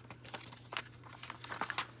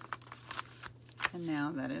 And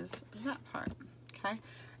now that is that part, okay?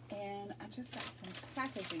 And I just got some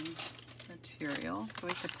packaging material, so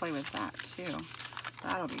we could play with that too.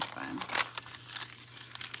 That'll be fun.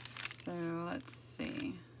 So let's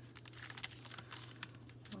see.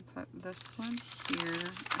 We'll put this one here.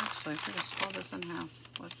 Actually, if we just fold this in half,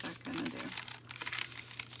 what's that gonna do?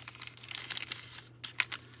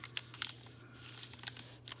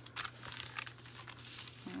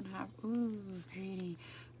 And have, ooh, pretty.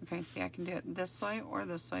 Okay, see, I can do it this way or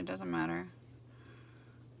this way, doesn't matter.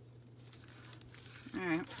 All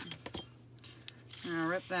right, I'm gonna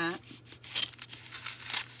rip that,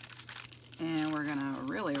 and we're gonna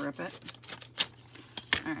really rip it.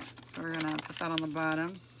 All right, so we're gonna put that on the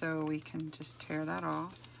bottom so we can just tear that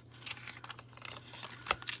off.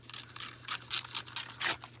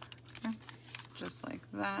 Okay, just like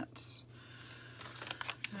that.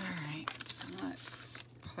 All right, let's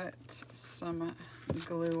put some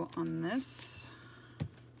glue on this.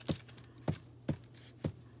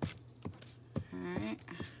 All right.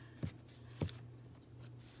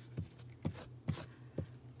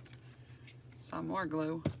 Some more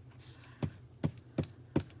glue.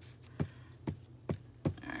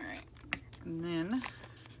 And then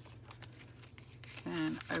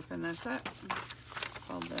can open this up,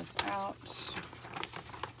 fold this out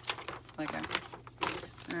like a,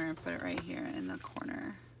 we're gonna put it right here in the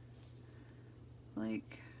corner,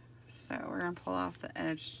 like so. We're gonna pull off the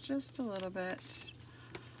edge just a little bit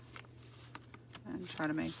and try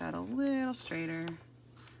to make that a little straighter.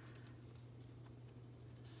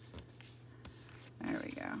 There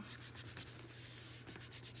we go.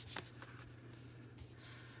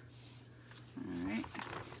 All right.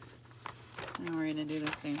 Now we're gonna do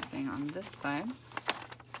the same thing on this side.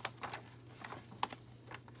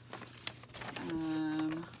 So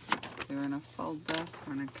we're gonna fold this,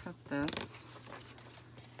 we're gonna cut this.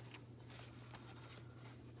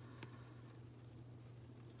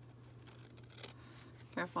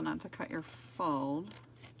 Careful not to cut your fold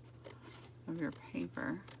of your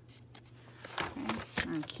paper. Okay,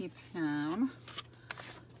 we're gonna keep him.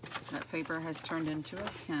 That paper has turned into a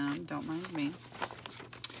hem, don't mind me.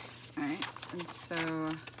 All right, and so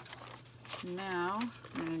now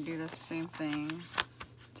I'm gonna do the same thing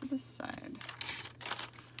to this side.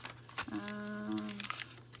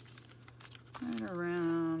 Right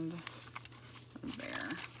around there.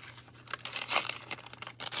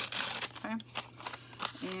 Okay,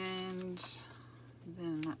 and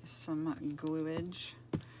then some gluage.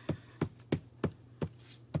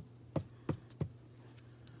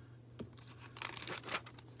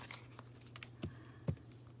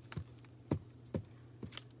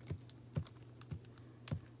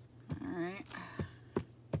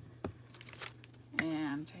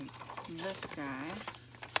 Take this guy,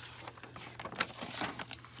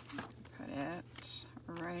 put it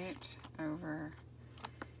right over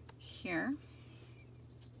here,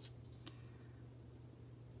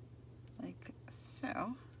 like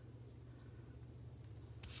so,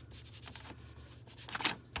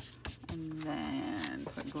 and then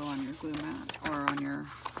put glue on your glue mat or on your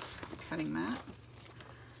cutting mat,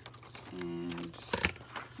 and let's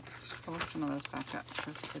pull some of those back up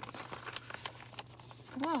because it's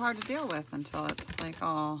a little hard to deal with until it's like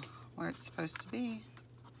all where it's supposed to be.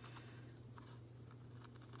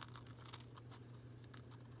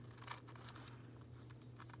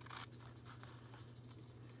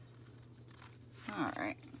 All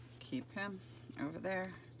right, keep him over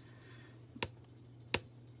there.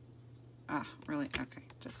 Ah, really? Okay,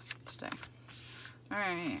 just stay. All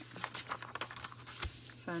right,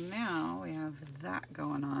 so now we have that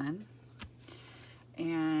going on.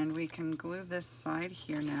 And we can glue this side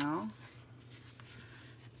here now.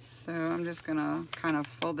 So I'm just gonna kind of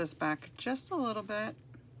fold this back just a little bit.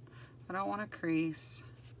 I don't want to crease.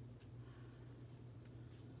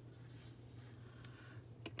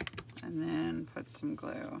 And then put some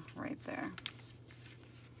glue right there.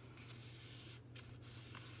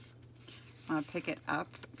 I'll pick it up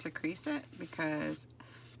to crease it because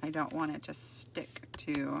I don't want it to stick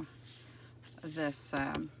to this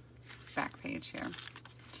back page here.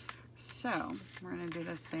 So we're going to do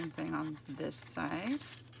the same thing on this side.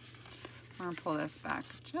 We're going to pull this back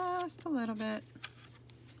just a little bit.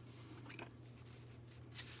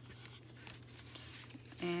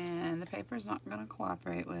 And the paper's not going to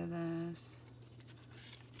cooperate with us.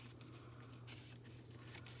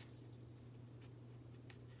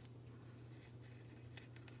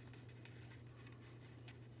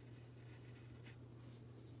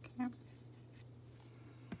 Okay.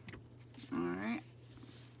 All right.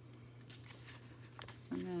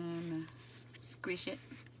 And then squish it.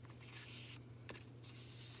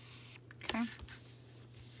 Okay.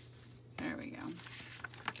 There we go.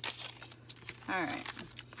 All right.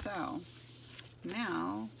 So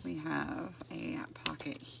now we have a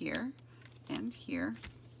pocket here and here.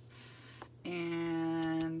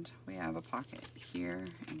 And we have a pocket here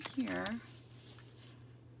and here.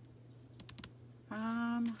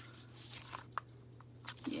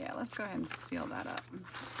 Yeah, let's go ahead and seal that up.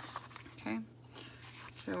 Okay.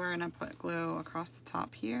 So we're gonna put glue across the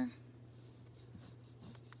top here.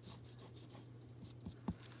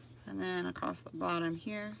 And then across the bottom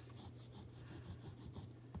here.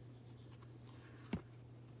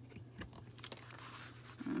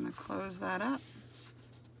 I'm gonna close that up.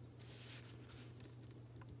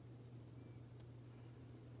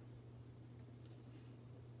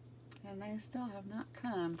 And they still have not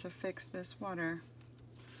come to fix this water.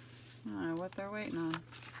 I don't know what they're waiting on.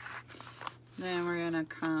 Then we're gonna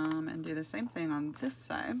come and do the same thing on this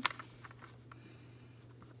side.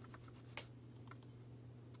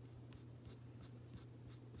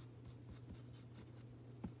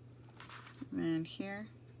 And here.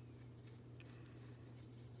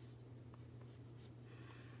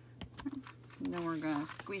 And then we're gonna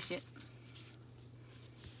squish it.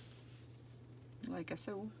 like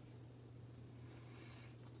so.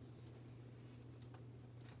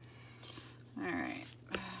 Alright.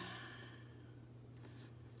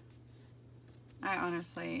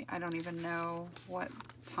 I don't even know what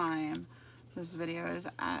time this video is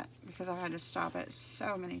at because I've had to stop it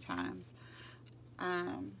so many times. I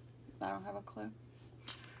don't have a clue.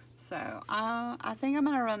 So I think I'm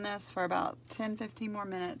gonna run this for about 10-15 more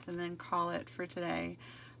minutes and then call it for today.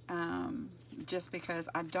 Just because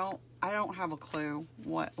I don't have a clue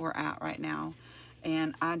what we're at right now,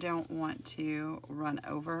 and I don't want to run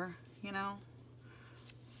over, you know.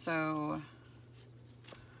 So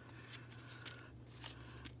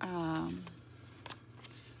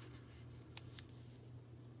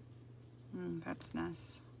that's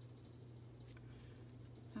nice.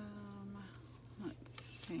 Let's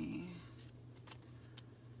see.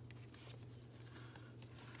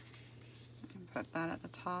 Put that at the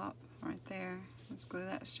top right there. Let's glue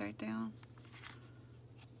that straight down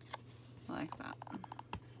like that.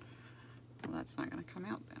 Well, that's not going to come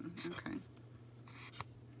out then. Okay.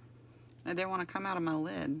 I didn't want to come out of my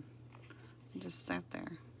lid. It just sat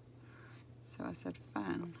there. So I said,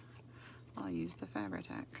 fine, I'll use the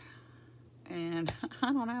Fabri-Tac. And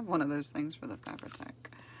I don't have one of those things for the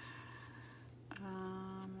Fabri-Tac.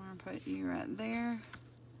 I'm going to put you right there.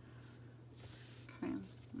 Okay.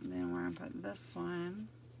 And then we're going to put this one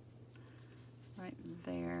right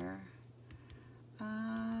there.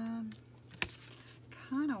 Kind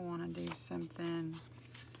of want to do something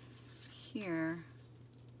here.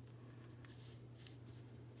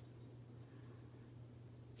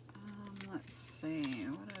 Let's see,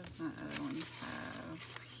 what does my other ones have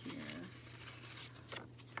here?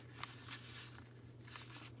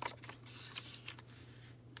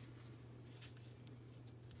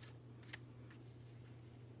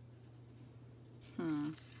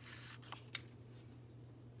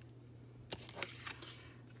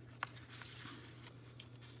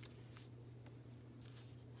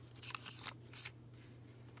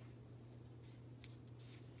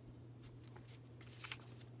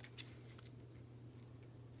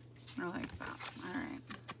 I like that. All right.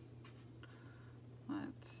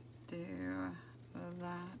 Let's do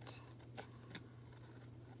that.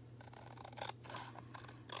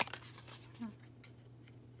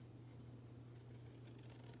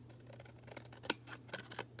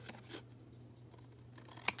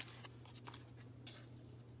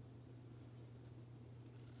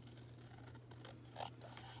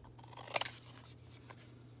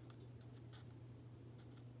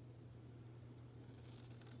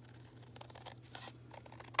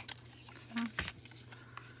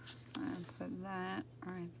 Put that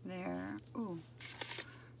right there. Ooh,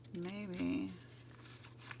 maybe.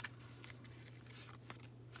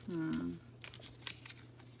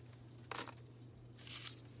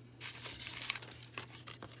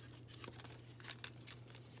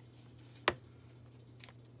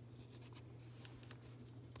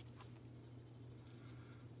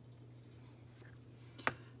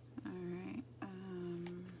 Alright,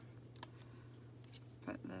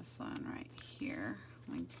 put this one right here,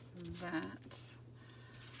 like that.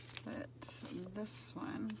 Put this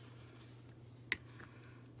one.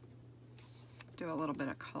 Do a little bit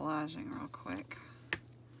of collaging real quick.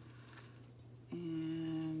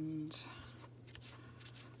 And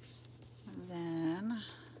then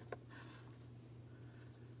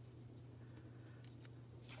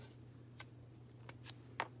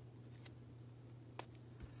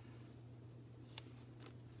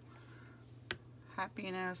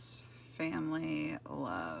happiness, family,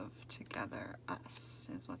 love, together, us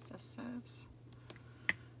is what this says.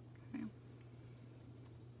 Okay.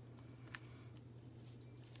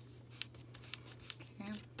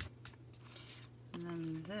 Okay. And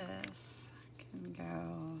then this can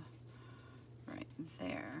go right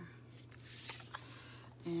there.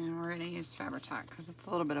 And we're going to use Fabri-Tac because it's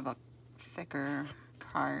a little bit of a thicker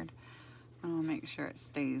card. I want to make sure it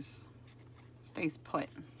stays put.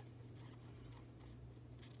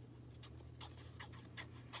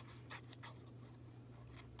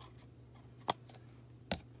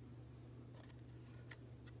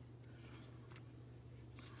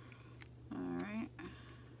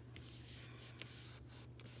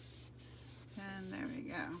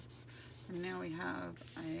 And now we have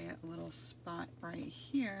a little spot right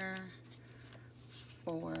here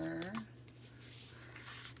for,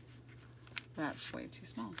 that's way too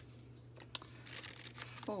small,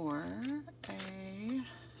 for a,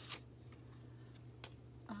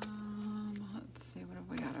 let's see, what have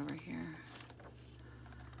we got over here?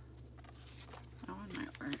 That one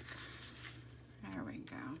might work. There we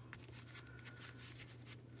go.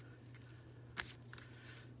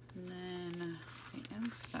 And then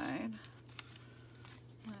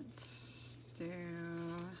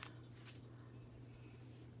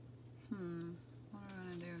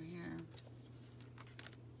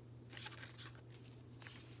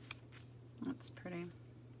That's pretty.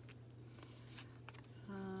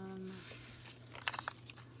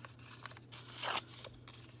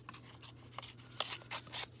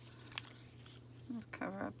 Let's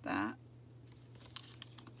cover up that.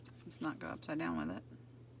 Let's not go upside down with it.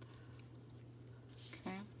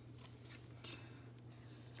 Okay.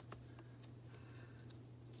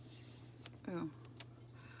 Oh,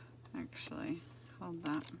 actually, hold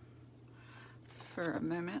that for a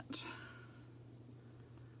moment.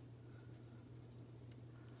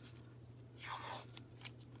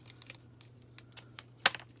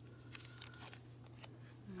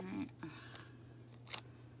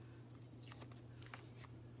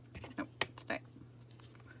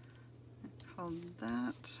 Hold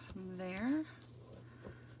that there,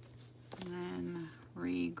 and then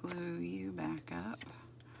re-glue you back up,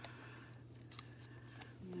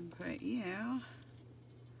 and then put you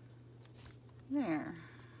there.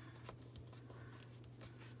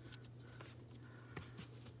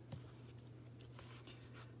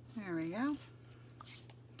 There we go.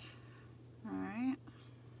 All right.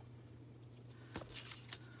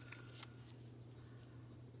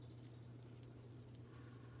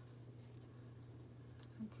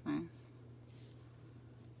 That's nice.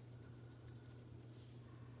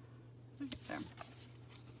 Look at there.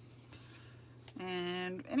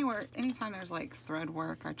 And anytime there's like thread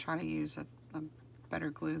work, I try to use a better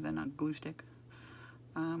glue than a glue stick,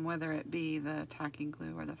 whether it be the tacky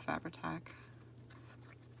glue or the Fabri-Tac.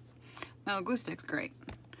 Now the glue stick's great.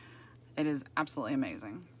 It is absolutely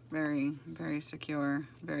amazing. Very, very secure,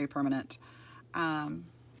 very permanent.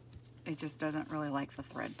 It just doesn't really like the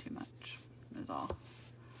thread too much, is all.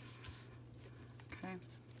 Okay,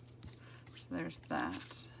 so there's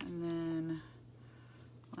that. And then,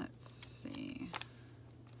 let's see.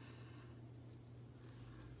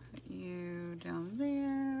 Put you down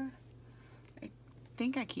there. I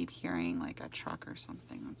think I keep hearing like a truck or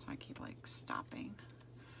something, and so I keep like stopping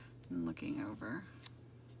and looking over.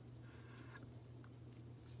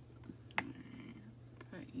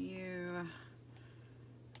 Put you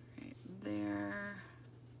right there.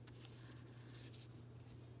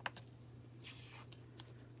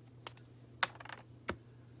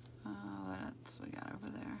 What else we got over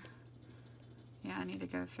there? Yeah, I need to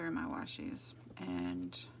go through my washies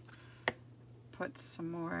and put some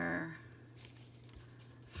more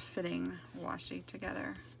fitting washi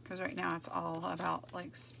together, because right now it's all about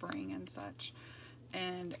like spring and such,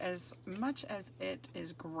 and as much as it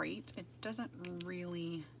is great, it doesn't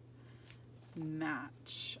really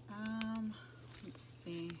match. Let's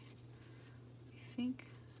see, I think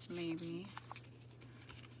maybe,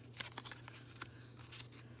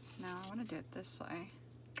 no, I want to do it this way.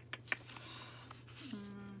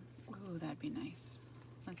 Ooh, that'd be nice.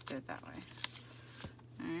 Let's do it that way.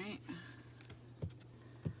 All right.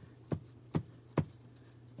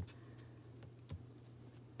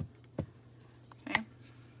 Okay.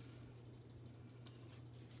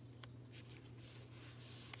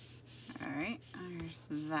 All right, there's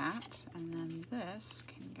that, and then this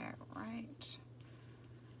can get right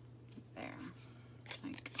there,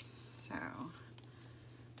 like so.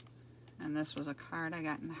 And this was a card I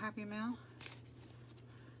got in the Happy Mail.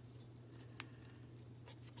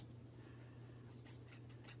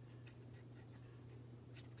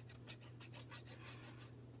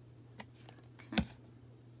 Okay.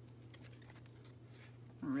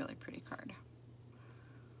 A really pretty card.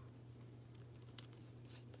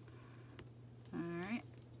 All right.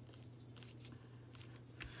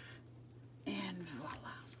 And voila.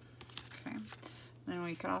 Okay. Then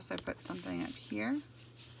we could also put something up here.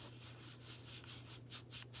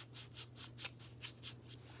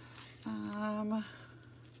 Oh,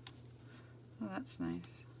 that's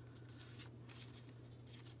nice.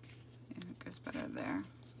 And it goes better there.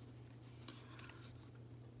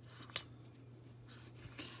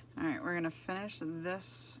 All right, we're gonna finish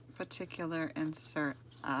this particular insert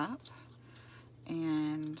up,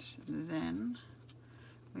 and then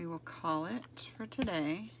we will call it for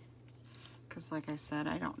today, because like I said,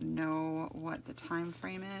 I don't know what the time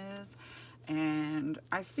frame is, and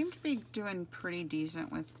I seem to be doing pretty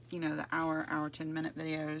decent with, you know, the hour 10-minute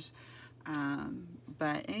videos,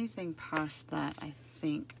 but anything past that I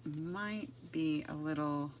think might be a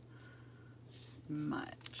little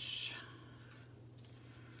much.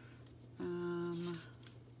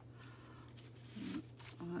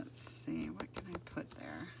 Let's see, what can I put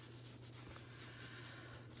there?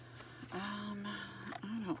 I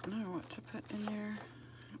don't know what to put in there.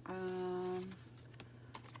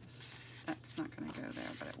 That's not going to go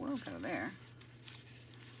there, but it will go there.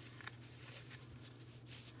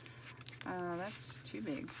 That's too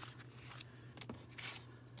big.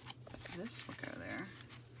 this will go there.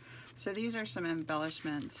 So these are some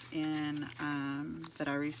embellishments in that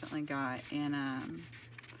I recently got in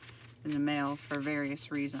the mail for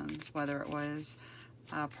various reasons, whether it was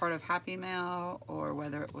part of Happy Mail or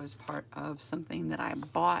whether it was part of something that I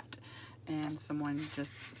bought and someone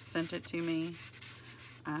just sent it to me.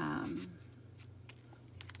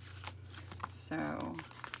 So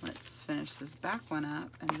let's finish this back one up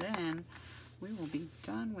and then we will be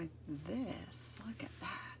done with this. Look at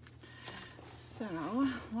that. So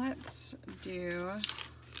let's do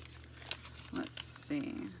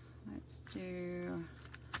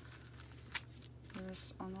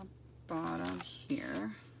this on the bottom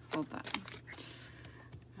here. Hold that.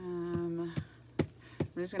 I'm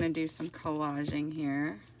just going to do some collaging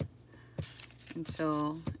here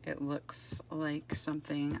until it looks like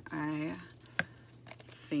something I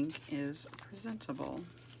think is presentable.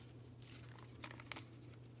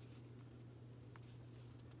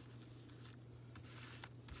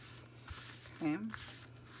 Okay.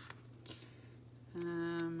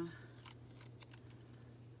 Down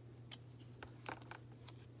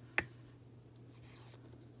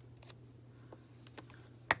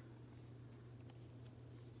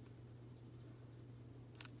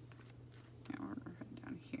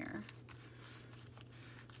here.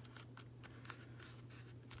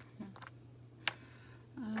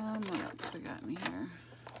 What else we got in here?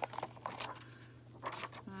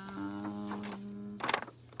 No.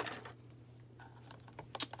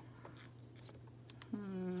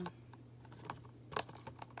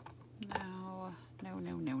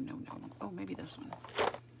 Oh, maybe this one.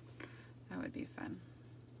 That would be fun.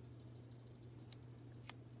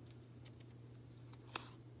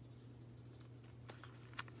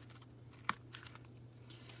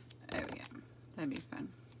 There we go. That'd be fun.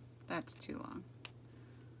 That's too long.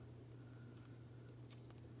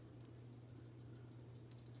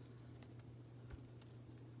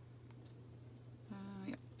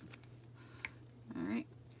 Yep. All right.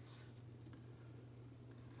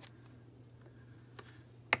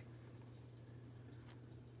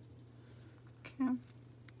 Okay.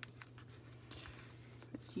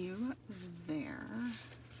 Put you there.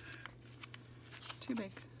 Too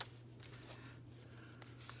big.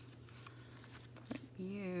 Put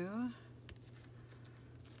you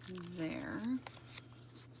there.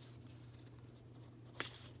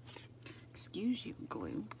 Excuse you,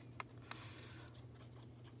 glue.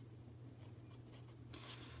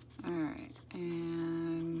 All right,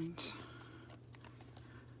 and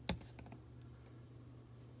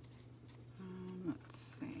let's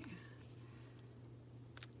see,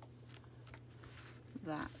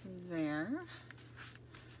 that there,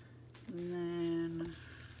 and then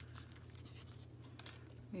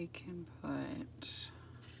we can put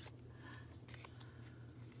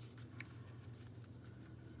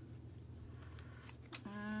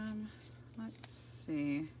let's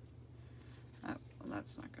see. Oh, well,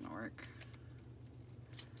 that's not gonna work.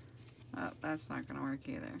 Oh, that's not gonna work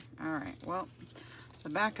either. All right, well, the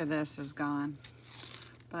back of this is gone,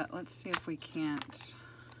 but let's see if we can't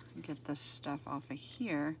get this stuff off of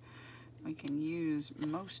here. We can use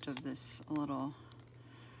most of this little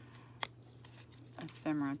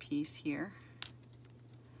ephemera piece here.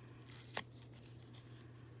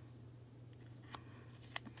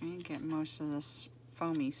 And get most of this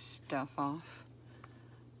foamy stuff off.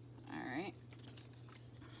 All right.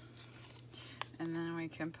 And then we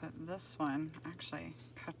can put this one, actually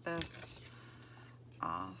cut this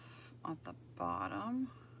off at the bottom.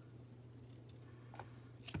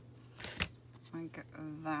 Like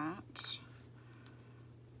that.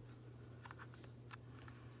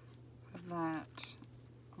 Put that,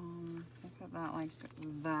 we'll put that like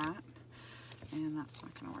that. And that's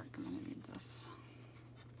not gonna work, I'm gonna need this.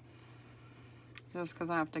 Just because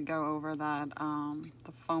I have to go over that,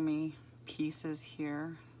 the foamy pieces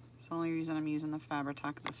here. It's the only reason I'm using the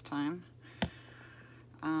Fabri-Tac this time.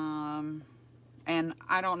 And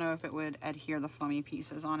I don't know if it would adhere the foamy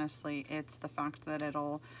pieces, honestly. It's the fact that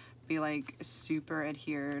it'll be like super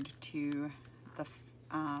adhered to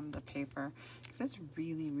the paper. Because it's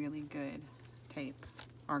really, really good tape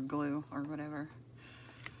or glue or whatever.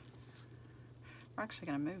 We're actually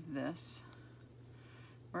gonna move this.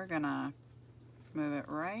 We're gonna move it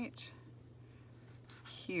right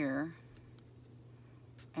here,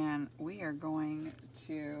 and we are going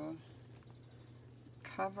to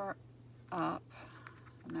cover up.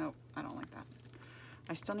 Nope, I don't like that.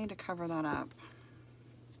 I still need to cover that up.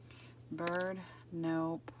 Bird,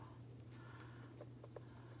 nope.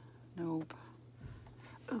 Nope.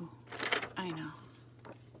 Ooh, I know.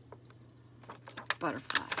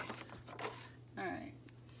 Butterfly. All right,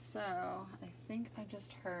 so I think I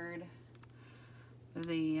just heard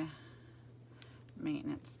the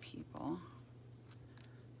maintenance people,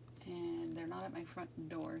 and they're not at my front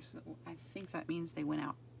door, so I think that means they went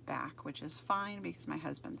out back, which is fine because my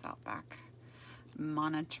husband's out back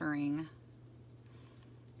monitoring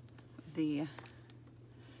the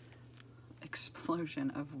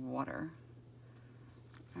explosion of water.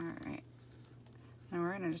 All right, now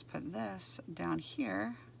we're gonna just put this down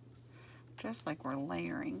here, just like we're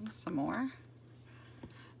layering some more,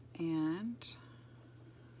 and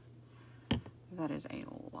that is a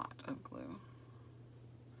lot of glue.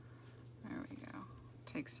 There we go.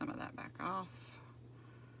 Take some of that back off.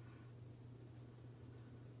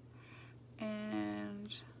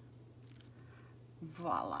 And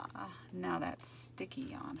voila. Now that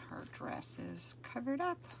sticky on her dress is covered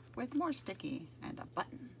up with more sticky and a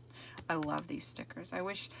button. I love these stickers. I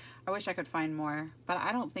wish I could find more, but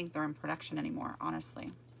I don't think they're in production anymore,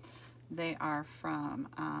 honestly. They are from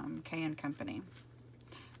K & Company.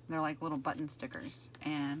 They're like little button stickers,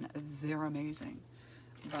 and they're amazing.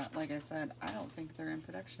 But like I said, I don't think they're in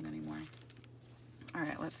production anymore. All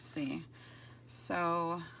right, let's see.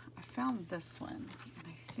 So I found this one, and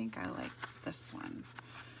I think I like this one.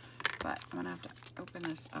 But I'm gonna have to open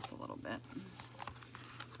this up a little bit.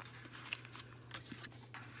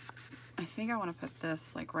 I think I want to put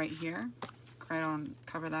this like right here, right on,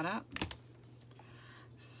 cover that up.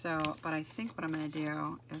 So, but I think what I'm gonna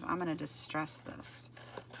do is I'm gonna distress this.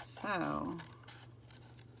 So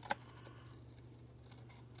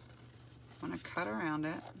I'm gonna cut around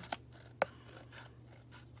it,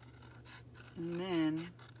 and then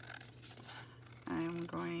I'm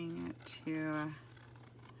going to,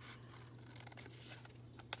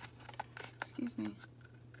 excuse me,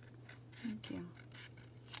 thank you,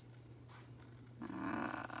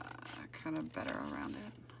 kind of better around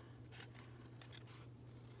it.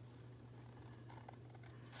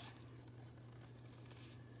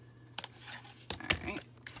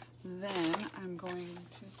 Then I'm going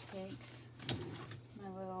to take my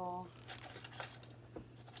little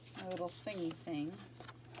thingy thing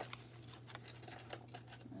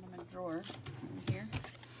out of my drawer in here,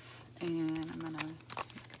 and I'm gonna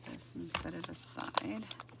take this and set it aside.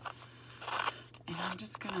 And I'm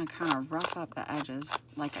just gonna kind of rough up the edges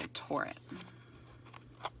like I tore it,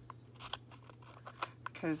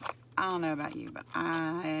 because I don't know about you, but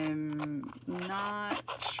I'm not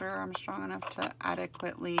sure I'm strong enough to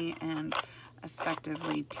adequately and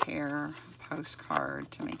effectively tear a postcard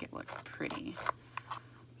to make it look pretty.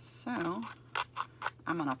 So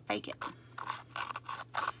I'm gonna fake it.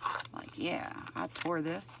 Like, yeah, I tore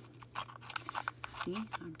this. See,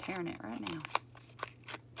 I'm tearing it right now.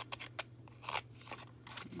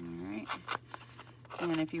 All right.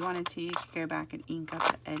 And if you wanted to, you could go back and ink up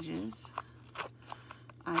the edges.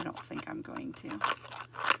 I don't think I'm going to.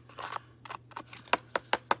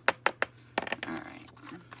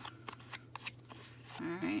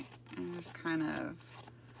 Alright, and just kind of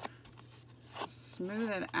smooth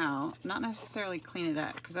it out. Not necessarily clean it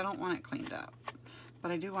up, because I don't want it cleaned up,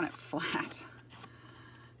 but I do want it flat.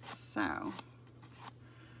 So,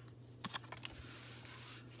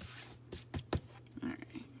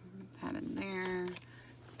 alright, that in there.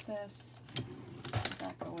 This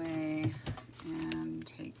back away. And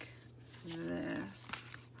take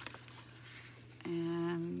this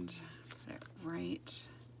and put it right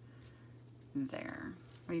there.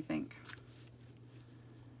 What do you think?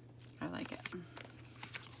 I like it.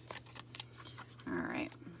 All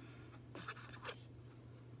right.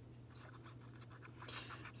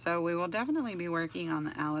 So we will definitely be working on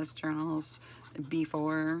the Alice journals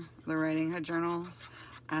before the Writing Hood journals.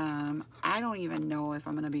 I don't even know if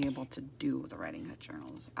I'm going to be able to do the Writing Hood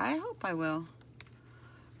journals. I hope I will,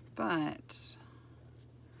 but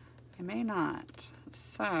I may not.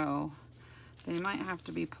 So they might have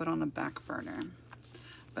to be put on the back burner.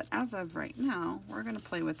 But as of right now, we're going to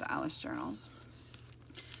play with the Alice journals.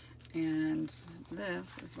 And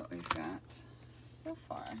this is what we've got so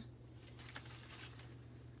far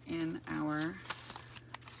in our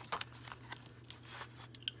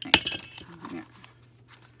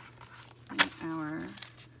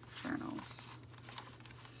journals.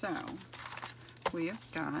 So we've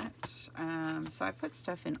got, so I put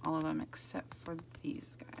stuff in all of them except for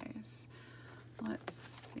these guys. Let's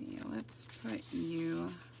see, let's put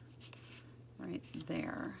you right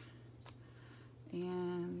there.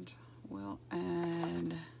 And we'll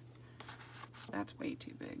add, that's way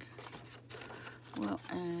too big. We'll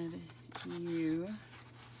add you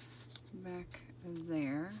back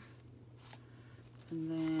there.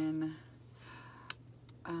 And then,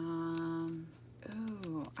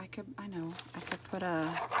 ooh, I could put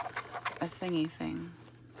a thingy thing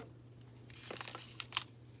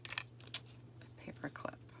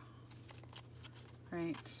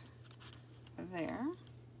right there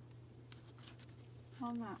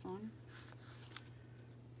on that one,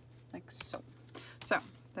 like so. So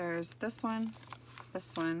there's this one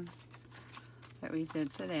that we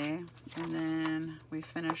did today, and then we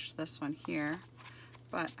finished this one here.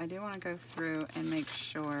 But I do want to go through and make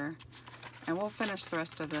sure, and we'll finish the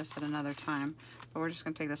rest of this at another time, but we're just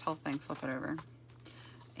going to take this whole thing, flip it over,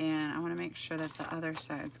 and I want to make sure that the other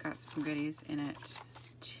side's got some goodies in it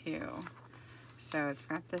too. So it's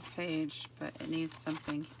got this page, but it needs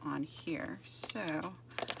something on here. So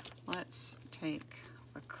let's take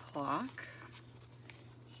the clock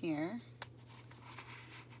here,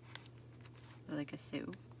 like a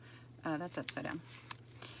so. That's upside down.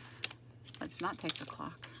 Let's not take the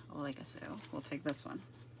clock like a so. We'll take this one.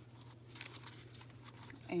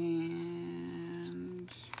 And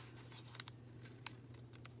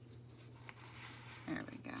there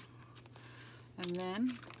we go. And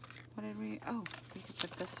then, what did we, oh, we could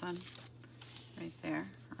put this one right there,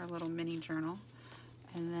 our little mini journal.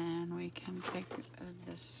 And then we can take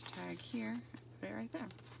this tag here, put it right there.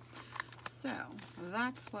 So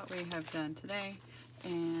that's what we have done today,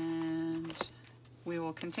 and we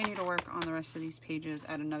will continue to work on the rest of these pages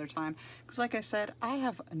at another time, because like I said, I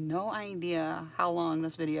have no idea how long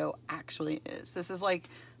this video actually is. This is like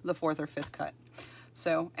the 4th or 5th cut.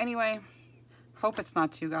 So anyway, hope it's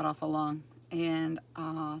not too god awful long, and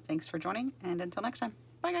thanks for joining, and until next time,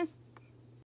 bye guys.